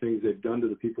bad things they've done to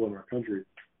the people in our country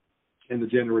and the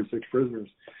January 6th prisoners.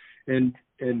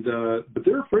 But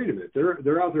they're afraid of it.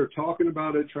 They're out there talking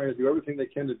about it, trying to do everything they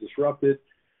can to disrupt it.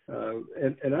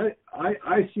 And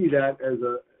I see that as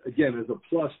a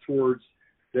plus towards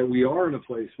that we are in a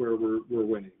place where we're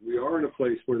winning. We are in a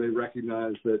place where they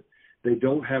recognize that they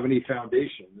don't have any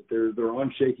foundation, that they're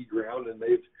on shaky ground, and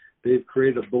they've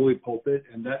created a bully pulpit,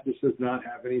 and that just does not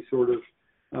have any sort of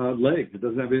legs. It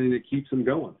doesn't have anything that keeps them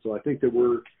going. So I think that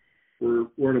we're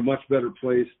in a much better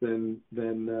place than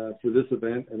for this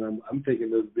event, and I'm thinking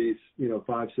there'll be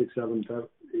 5, 6, 7,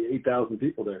 8,000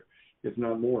 people there, if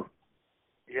not more.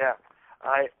 Yeah,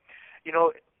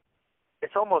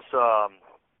 it's almost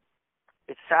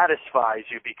it satisfies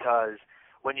you because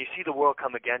when you see the world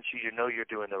come against you, you know you're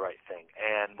doing the right thing.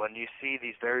 And when you see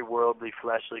these very worldly,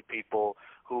 fleshly people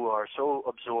who are so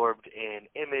absorbed in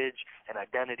image and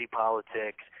identity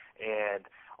politics and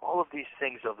all of these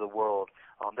things of the world,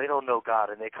 they don't know God,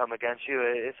 and they come against you.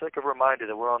 It's like a reminder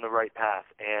that we're on the right path.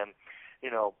 And,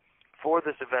 for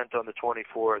this event on the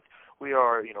 24th,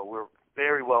 we're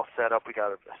very well set up. We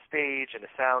got a stage and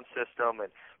a sound system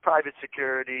and private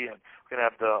security, and we're going to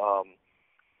have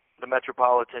the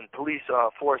Metropolitan Police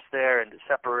force there and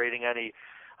separating any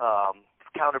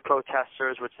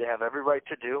counter-protesters, which they have every right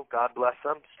to do. God bless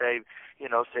them. Stay,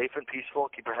 safe and peaceful.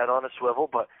 Keep your head on a swivel.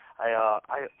 But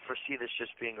I foresee this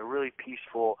just being a really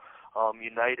peaceful,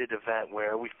 united event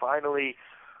where we finally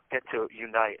get to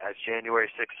unite as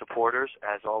January 6th supporters,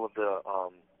 as all of the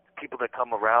people that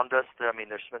come around us. I mean,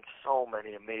 there's been so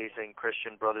many amazing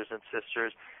Christian brothers and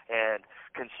sisters and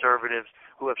conservatives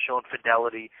who have shown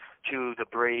fidelity to the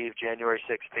brave January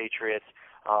 6th patriots,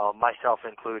 myself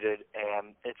included.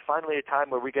 And it's finally a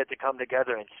time where we get to come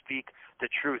together and speak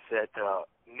the truth that the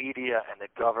media and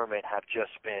the government have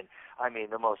just been,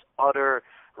 the most utter,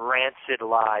 rancid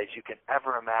lies you can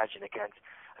ever imagine against.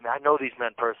 I know these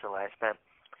men personally. I spent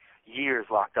years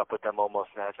locked up with them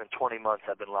almost now. It's been 20 months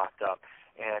I've been locked up.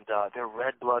 And they're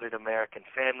red-blooded American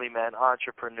family men,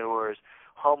 entrepreneurs,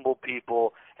 humble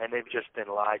people, and they've just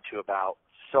been lied to about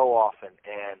so often.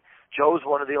 And Joe's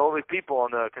one of the only people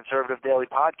on the Conservative Daily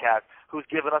podcast who's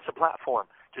given us a platform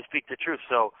to speak the truth.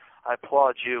 So I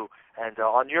applaud you. And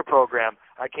on your program,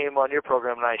 I came on your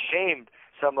program and I shamed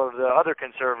some of the other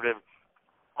conservative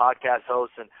podcast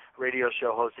hosts and radio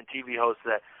show hosts and TV hosts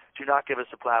that do not give us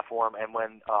a platform. And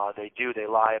when they do, they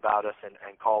lie about us and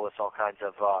call us all kinds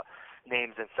of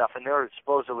names and stuff, and they're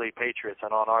supposedly patriots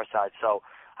and on our side. So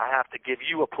I have to give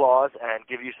you applause and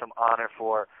give you some honor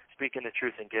for speaking the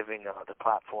truth and giving the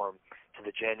platform to the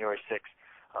January 6th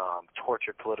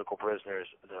tortured political prisoners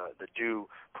the due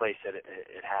place that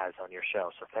it has on your show.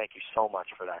 So thank you so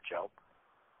much for that, Joe.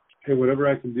 Hey, whatever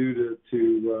I can do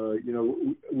to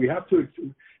we have to.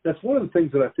 That's one of the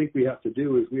things that I think we have to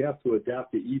do is we have to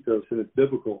adapt the ethos, and it's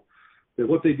biblical. That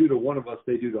what they do to one of us,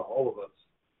 they do to all of us.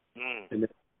 And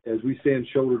as we stand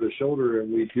shoulder to shoulder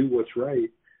and we do what's right,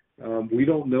 we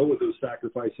don't know what those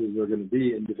sacrifices are going to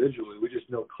be individually. We just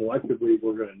know collectively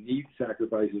we're going to need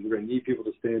sacrifices. We're going to need people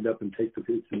to stand up and take the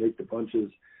hits and make the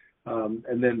punches,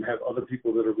 and then have other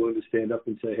people that are willing to stand up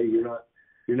and say, hey, you're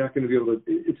not going to be able to.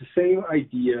 It's the same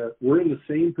idea. We're in the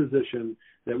same position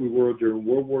that we were during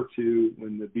World War II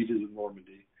when the beaches of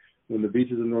Normandy. When the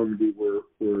beaches of Normandy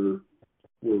were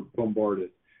bombarded,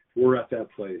 we're at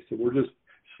that place. So we're just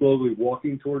slowly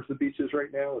walking towards the beaches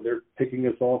right now, and they're picking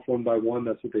us off one by one.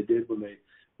 That's what they did when they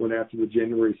went after the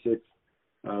January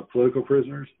 6th political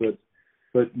prisoners. But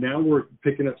now we're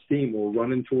picking up steam. We're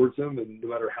running towards them, and no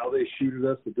matter how they shoot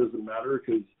at us, it doesn't matter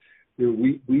because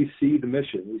we see the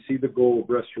mission. We see the goal of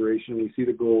restoration. We see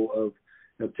the goal of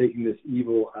taking this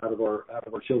evil out of our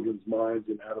children's minds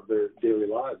and out of their daily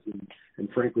lives. And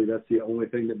frankly, that's the only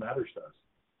thing that matters to us.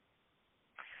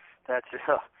 That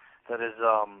is.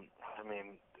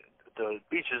 The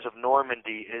beaches of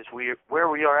Normandy is where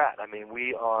we are at.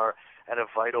 We are at a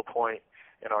vital point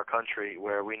in our country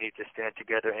where we need to stand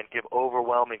together and give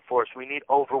overwhelming force. We need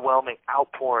overwhelming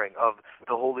outpouring of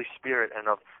the Holy Spirit and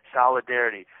of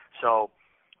solidarity. So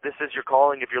this is your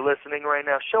calling. If you're listening right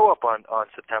now, show up on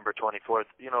September 24th.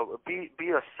 Be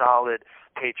a solid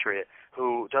patriot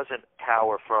who doesn't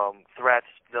cower from threats,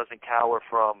 doesn't cower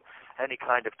from any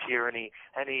kind of tyranny,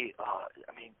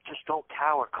 just don't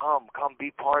cower. Come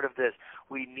be part of this.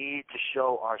 We need to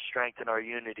show our strength and our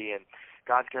unity, and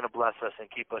God's going to bless us and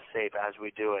keep us safe as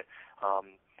we do it.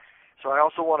 So I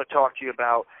also want to talk to you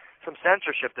about some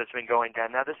censorship that's been going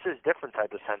down. Now, this is a different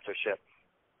type of censorship.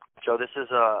 So this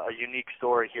is a unique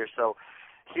story here. So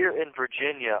here in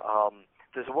Virginia,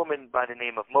 there's a woman by the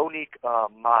name of Monique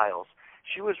Miles.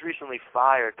 She was recently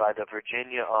fired by the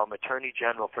Virginia Attorney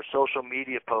General for social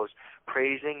media posts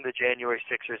praising the January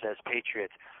 6ers as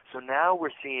patriots. So now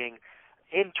we're seeing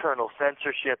internal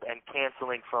censorship and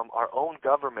canceling from our own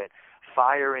government,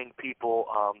 firing people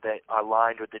that are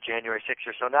aligned with the January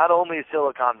 6ers. So not only is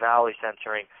Silicon Valley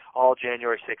censoring all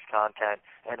January 6 content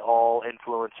and all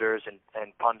influencers and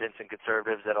pundits and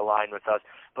conservatives that align with us,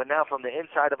 but now from the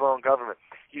inside of our own government,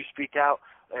 you speak out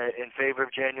in favor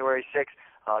of January 6th,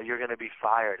 you're going to be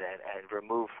fired and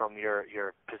removed from your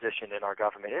position in our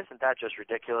government. Isn't that just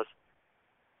ridiculous?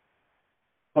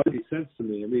 It makes sense to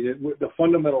me. I mean, the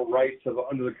fundamental rights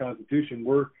under the Constitution,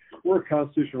 we're a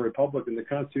constitutional republic, and the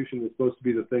Constitution is supposed to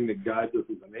be the thing that guides us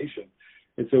as a nation.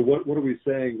 And so, what are we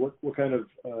saying? What kind of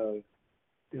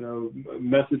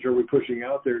message are we pushing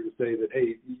out there to say that,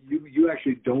 hey, you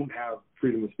actually don't have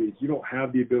freedom of speech, you don't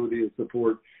have the ability to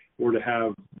support or to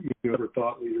have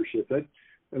thought leadership?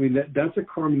 That's a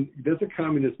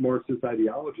communist Marxist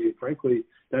ideology. And frankly,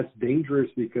 that's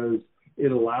dangerous because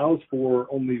it allows for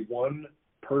only one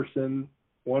person,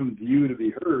 one view to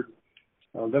be heard.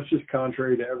 That's just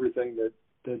contrary to everything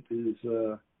that is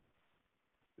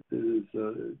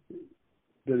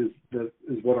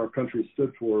what our country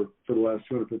stood for the last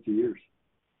 250 years.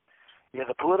 Yeah,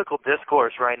 the political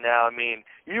discourse right now, I mean,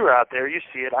 you're out there, you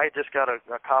see it. I just got a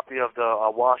copy of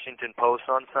the Washington Post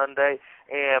on Sunday,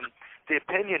 and the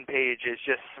opinion page is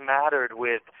just smattered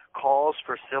with calls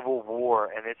for civil war,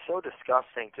 and it's so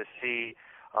disgusting to see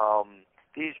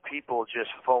these people just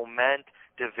foment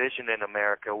division in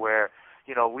America where,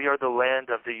 we are the land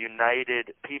of the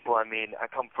united people. I mean, I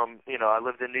come from, I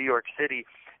lived in New York City,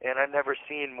 and I've never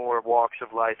seen more walks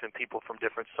of life and people from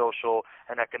different social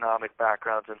and economic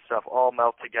backgrounds and stuff all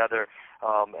melt together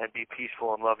and be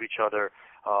peaceful and love each other.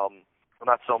 Well,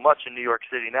 not so much in New York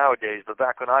City nowadays, but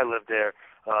back when I lived there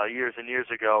years and years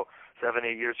ago,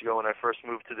 7-8 years ago when I first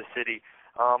moved to the city.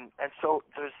 And so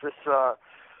there's this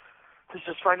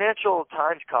Financial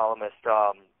Times columnist,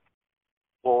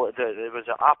 it was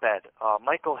an op-ed,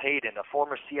 Michael Hayden, a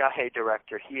former CIA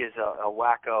director. He is a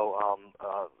wacko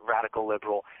radical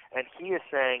liberal, and he is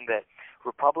saying that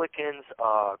Republicans,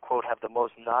 quote, have the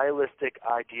most nihilistic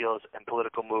ideals and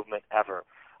political movement ever,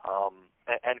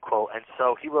 end quote. And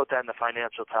so he wrote that in the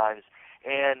Financial Times.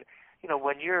 And,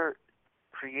 when you're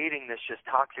creating this just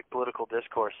toxic political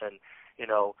discourse and,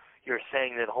 you're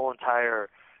saying that whole entire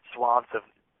swaths of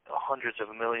hundreds of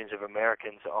millions of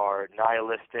Americans are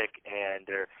nihilistic and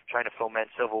they're trying to foment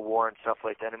civil war and stuff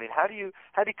like that. I mean, how do you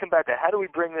combat that? How do we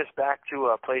bring this back to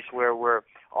a place where we're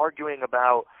arguing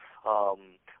about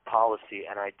policy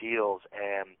and ideals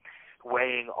and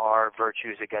weighing our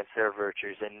virtues against their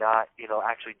virtues and not,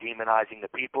 actually demonizing the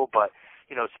people, but,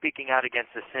 speaking out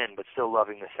against the sin, but still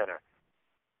loving the sinner?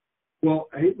 Well,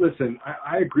 hey, listen,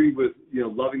 I agree with,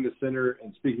 loving the sinner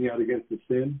and speaking out against the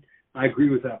sin. I agree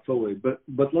with that fully, but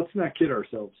let's not kid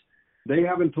ourselves. They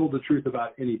haven't told the truth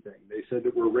about anything. They said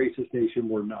that we're a racist nation.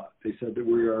 We're not. They said that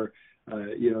we are,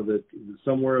 that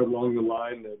somewhere along the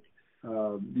line that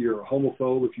you're a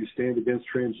homophobe if you stand against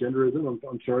transgenderism.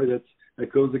 I'm sorry,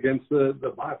 that goes against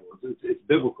the Bible. It's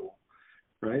biblical,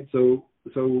 right? So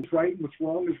what's right, what's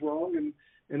wrong is wrong,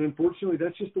 and unfortunately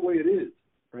that's just the way it is,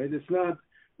 right? It's not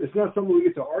something we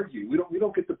get to argue. We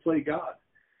don't get to play God.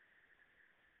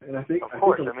 And I think, I think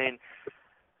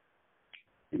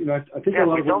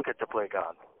we don't get to play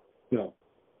God. No,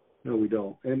 we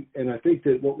don't. And I think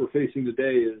that what we're facing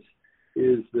today is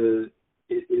it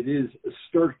is a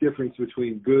stark difference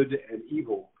between good and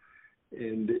evil.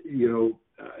 And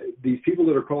these people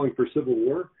that are calling for civil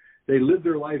war, they live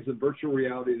their lives in virtual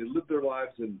reality. They live their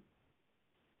lives in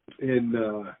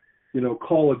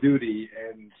Call of Duty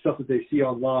and stuff that they see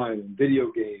online and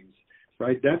video games.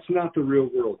 Right? That's not the real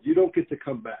world. You don't get to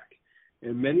come back.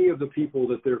 And many of the people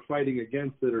that they're fighting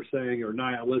against that are saying are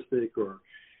nihilistic or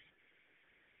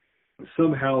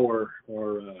somehow are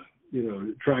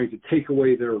trying to take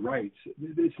away their rights.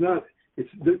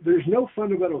 There's no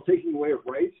fundamental taking away of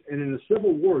rights. And in a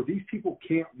civil war, these people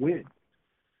can't win.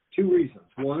 2 reasons.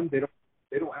 One, they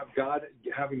don't have God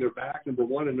having their back, number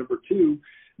one. And number two,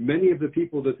 many of the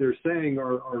people that they're saying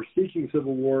are seeking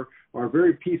civil war are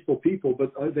very peaceful people,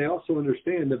 but they also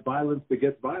understand that violence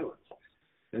begets violence.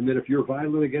 And that if you're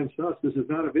violent against us, this is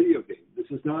not a video game. This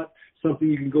is not something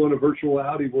you can go in a virtual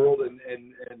reality world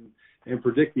and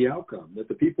predict the outcome. That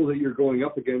the people that you're going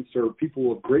up against are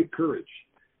people of great courage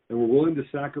and we're willing to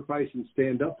sacrifice and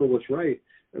stand up for what's right,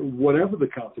 whatever the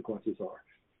consequences are.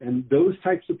 And those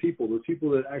types of people, the people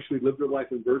that actually live their life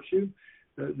in virtue,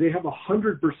 they have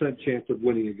 100% chance of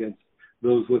winning against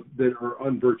those that are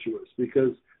unvirtuous,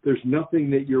 because there's nothing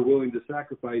that you're willing to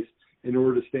sacrifice in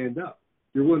order to stand up.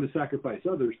 You're willing to sacrifice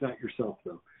others, not yourself,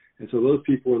 though. And so those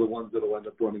people are the ones that will end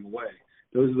up running away.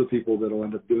 Those are the people that will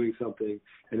end up doing something.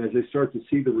 And as they start to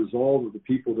see the resolve of the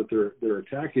people that they're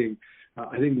attacking,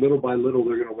 I think little by little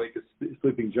they're going to wake a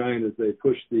sleeping giant as they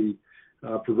push the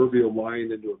proverbial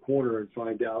lion into a corner and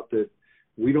find out that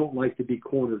we don't like to be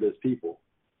cornered as people.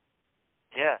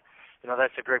 Yeah,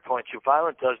 that's a great point, too.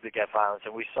 Violence does beget violence,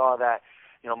 and we saw that,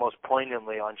 most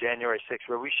poignantly on January 6th,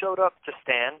 where we showed up to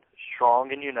stand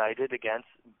strong and united against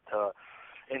the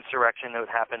insurrection that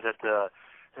happened at the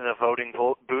voting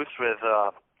booths with,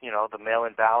 the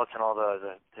mail-in ballots and all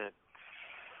the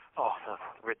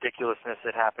ridiculousness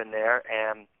that happened there.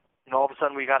 And all of a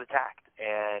sudden we got attacked,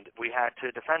 and we had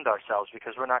to defend ourselves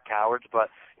because we're not cowards. But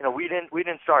we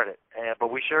didn't start it,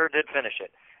 but we sure did finish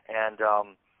it. And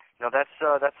that's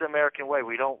the American way.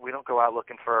 We don't go out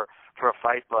looking for a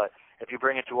fight, but if you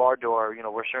bring it to our door,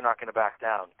 we're sure not going to back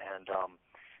down. And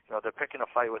they're picking a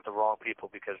fight with the wrong people,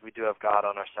 because we do have God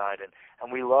on our side,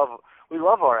 and we love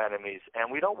our enemies,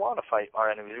 and we don't want to fight our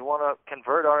enemies. We want to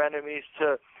convert our enemies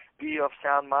to be of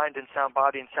sound mind and sound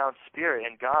body and sound spirit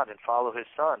in God and follow His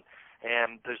Son.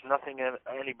 And there's nothing in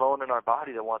any bone in our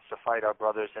body that wants to fight our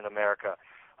brothers in America.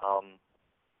 And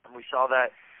we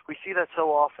see that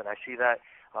so often. I see that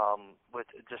with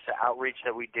just the outreach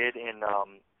that we did in.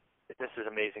 This is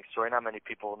an amazing story. Not many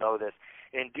people know this.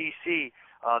 In D.C.,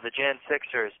 the Jan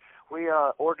Sixers, we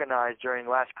organized during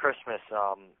last Christmas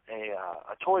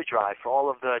a toy drive for all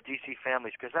of the D.C.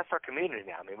 families, because that's our community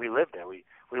now. I mean, we live there. We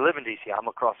live in D.C. I'm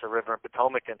across the river in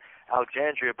Potomac and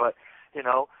Alexandria, but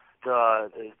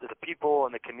the people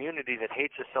in the community that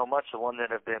hates us so much, the ones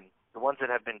that have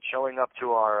been showing up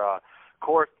to our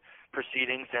court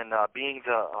proceedings and being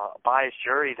the biased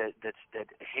jury that's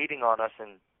hating on us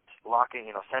and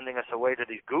sending us away to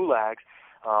these gulags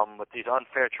with these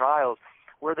unfair trials.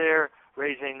 We're there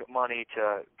raising money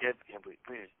to give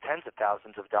tens of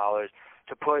thousands of dollars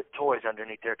to put toys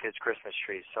underneath their kids' Christmas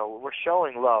trees. So we're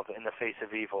showing love in the face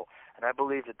of evil, and I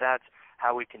believe that that's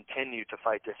how we continue to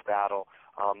fight this battle,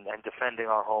 and defending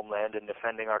our homeland and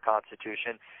defending our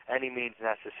Constitution, any means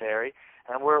necessary.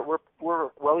 And we're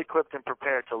well equipped and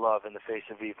prepared to love in the face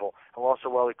of evil, and we're also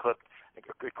well equipped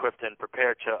and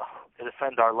prepared to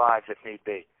defend our lives if need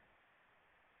be.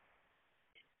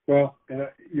 Well,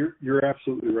 you're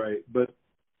absolutely right, but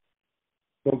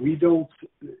we don't.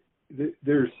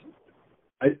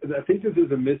 I think this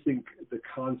is a missing the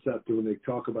concept when they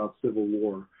talk about civil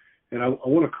war, and I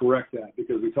want to correct that,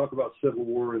 because we talk about civil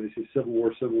war and they say civil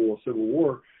war, civil war, civil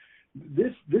war.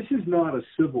 This is not a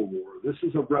civil war. This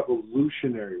is a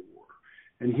revolutionary war,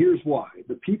 and here's why: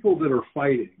 the people that are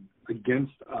fighting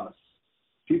against us,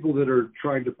 people that are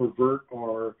trying to pervert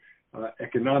our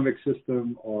economic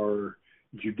system, our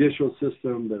judicial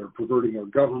system, that are perverting our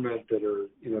government, that are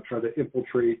trying to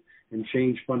infiltrate and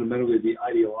change fundamentally the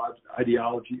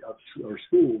ideology of our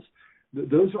schools.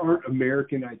 Those aren't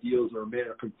American ideals or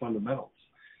American fundamentals.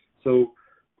 So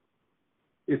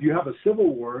if you have a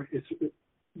civil war,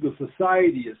 the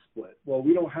society is split. Well,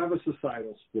 we don't have a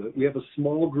societal split. We have a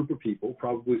small group of people,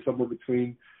 probably somewhere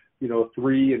between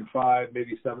 3 and 5,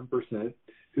 maybe 7%,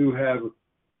 who have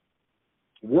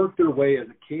worked their way as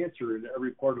a cancer into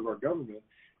every part of our government,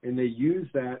 and they use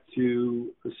that to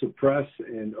suppress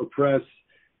and oppress,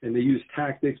 and they use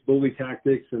tactics, bully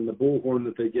tactics, and the bullhorn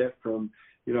that they get from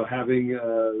having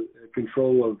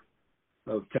control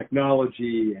of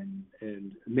technology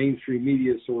and mainstream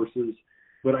media sources.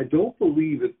 But I don't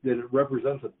believe that it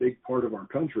represents a big part of our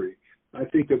country. I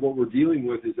think that what we're dealing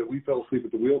with is that we fell asleep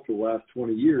at the wheel for the last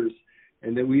 20 years,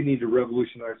 and that we need to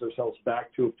revolutionize ourselves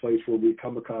back to a place where we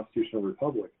become a constitutional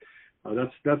republic.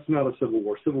 That's not a civil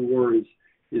war. Civil war is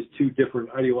two different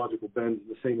ideological bends in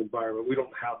the same environment. We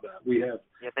don't have that. We have.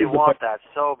 Yeah, they want that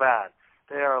so bad.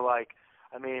 They are like,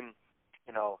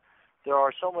 there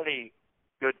are so many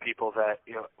good people that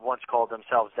once called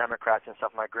themselves Democrats and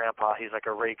stuff. My grandpa, he's like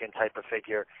a Reagan type of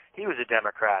figure. He was a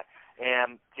Democrat,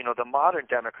 and the modern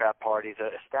Democrat Party, the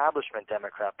establishment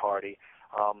Democrat Party.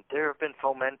 They have been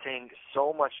fomenting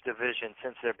so much division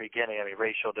since their beginning. I mean,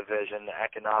 racial division,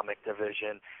 economic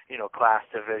division, class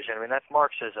division. I mean, that's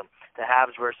Marxism, the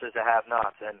haves versus the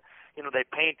have-nots. And, they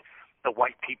paint the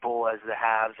white people as the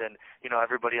haves and,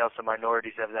 everybody else, the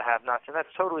minorities, as the have-nots. And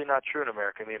that's totally not true in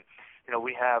America. I mean,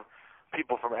 we have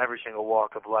people from every single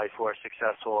walk of life who are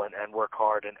successful and work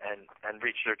hard and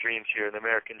reach their dreams here, the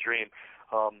American dream.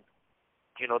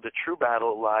 The true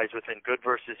battle lies within good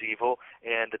versus evil,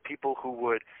 and the people who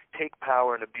would take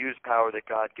power and abuse power that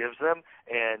God gives them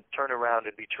and turn around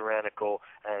and be tyrannical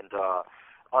and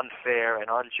unfair and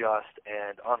unjust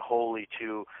and unholy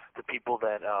to the people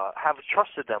that have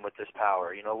trusted them with this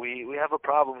power. You know, we have a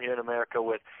problem here in America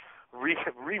with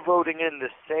re-voting in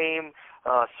the same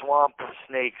swamp of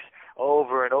snakes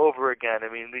over and over again.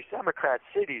 I mean, these Democrat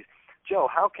cities, Joe,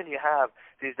 how can you have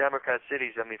these Democrat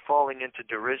cities, I mean, falling into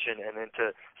derision and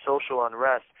into social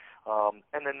unrest,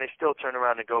 and then they still turn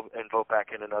around and go and vote back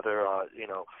in another,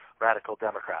 radical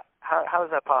Democrat? How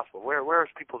is that possible? Where is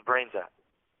people's brains at?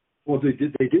 Well, they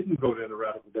didn't vote in a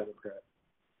radical Democrat.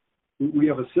 We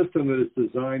have a system that is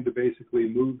designed to basically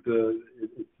move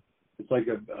it's like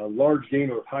a large game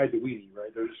of hide the weenie,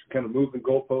 right? They're just kind of moving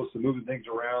goalposts and moving things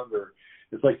around. Or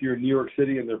it's like you're in New York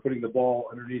City and they're putting the ball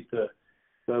underneath the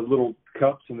little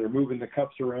cups and they're moving the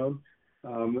cups around.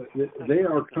 They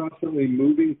are constantly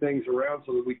moving things around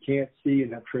so that we can't see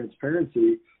and have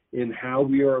transparency in how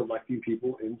we are electing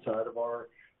people inside of our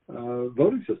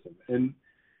voting system. And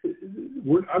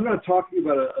I'm not talking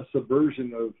about a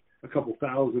subversion of a couple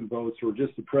thousand votes or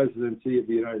just the presidency of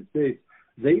the United States.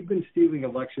 They've been stealing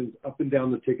elections up and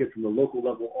down the ticket from the local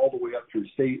level all the way up through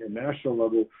state and national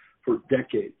level for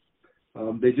decades.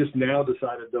 They just now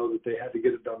decided, though, that they had to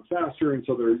get it done faster, and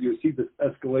so you see this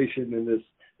escalation and this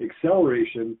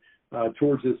acceleration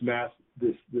towards this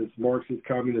Marxist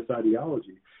communist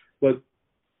ideology. But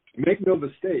make no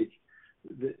mistake,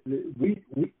 we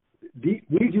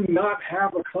do not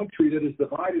have a country that is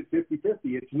divided 50-50.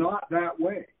 It's not that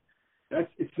way.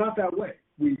 It's not that way.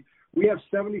 We have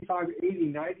 75,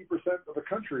 80, 90% of the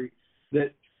country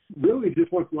that really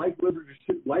just wants life,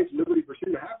 liberty,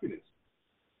 pursuit of happiness.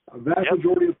 A vast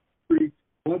majority of the country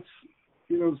wants,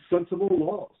 sensible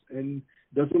laws and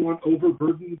doesn't want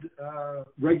overburdened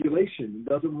regulation,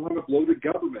 doesn't want a bloated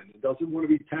government, it doesn't want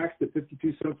to be taxed at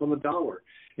 52 cents on the dollar,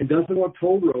 and doesn't want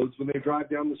toll roads when they drive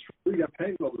down the street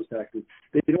paying all those taxes.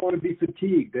 They don't want to be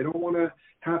fatigued. They don't want to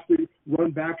have to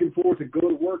run back and forth and go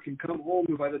to work and come home,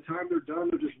 and by the time they're done,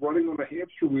 they're just running on a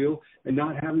hamster wheel and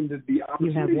not having to be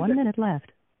opportunity. You have 1 minute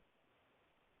left.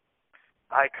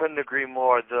 I couldn't agree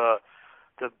more.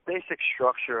 The basic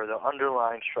structure, the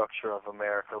underlying structure of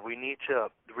America, we need to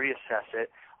reassess it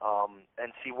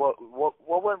and see what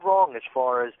went wrong as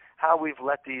far as how we've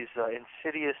let these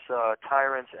insidious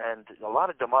tyrants and a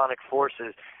lot of demonic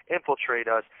forces infiltrate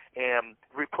us, and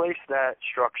replace that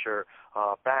structure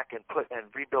back and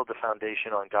rebuild the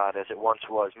foundation on God as it once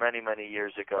was many, many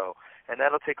years ago. And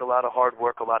that'll take a lot of hard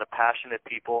work, a lot of passionate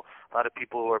people, a lot of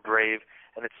people who are brave,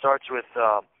 and it starts with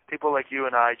people like you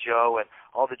and I, Joe, and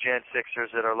all the Jan Sixers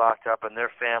that are locked up and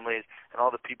their families and all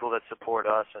the people that support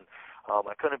us. And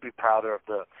I couldn't be prouder of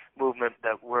the movement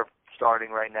that we're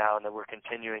starting right now and that we're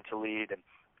continuing to lead. And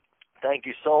thank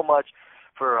you so much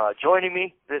for joining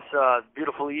me this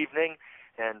beautiful evening.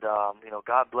 And,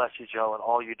 God bless you, Joe, and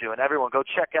all you do. And everyone, go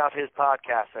check out his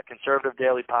podcast, the Conservative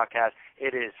Daily Podcast.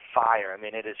 It is fire. I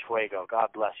mean, it is fuego. God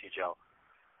bless you, Joe.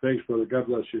 Thanks, brother. God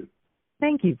bless you.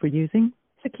 Thank you for using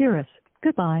Securus.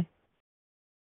 Goodbye.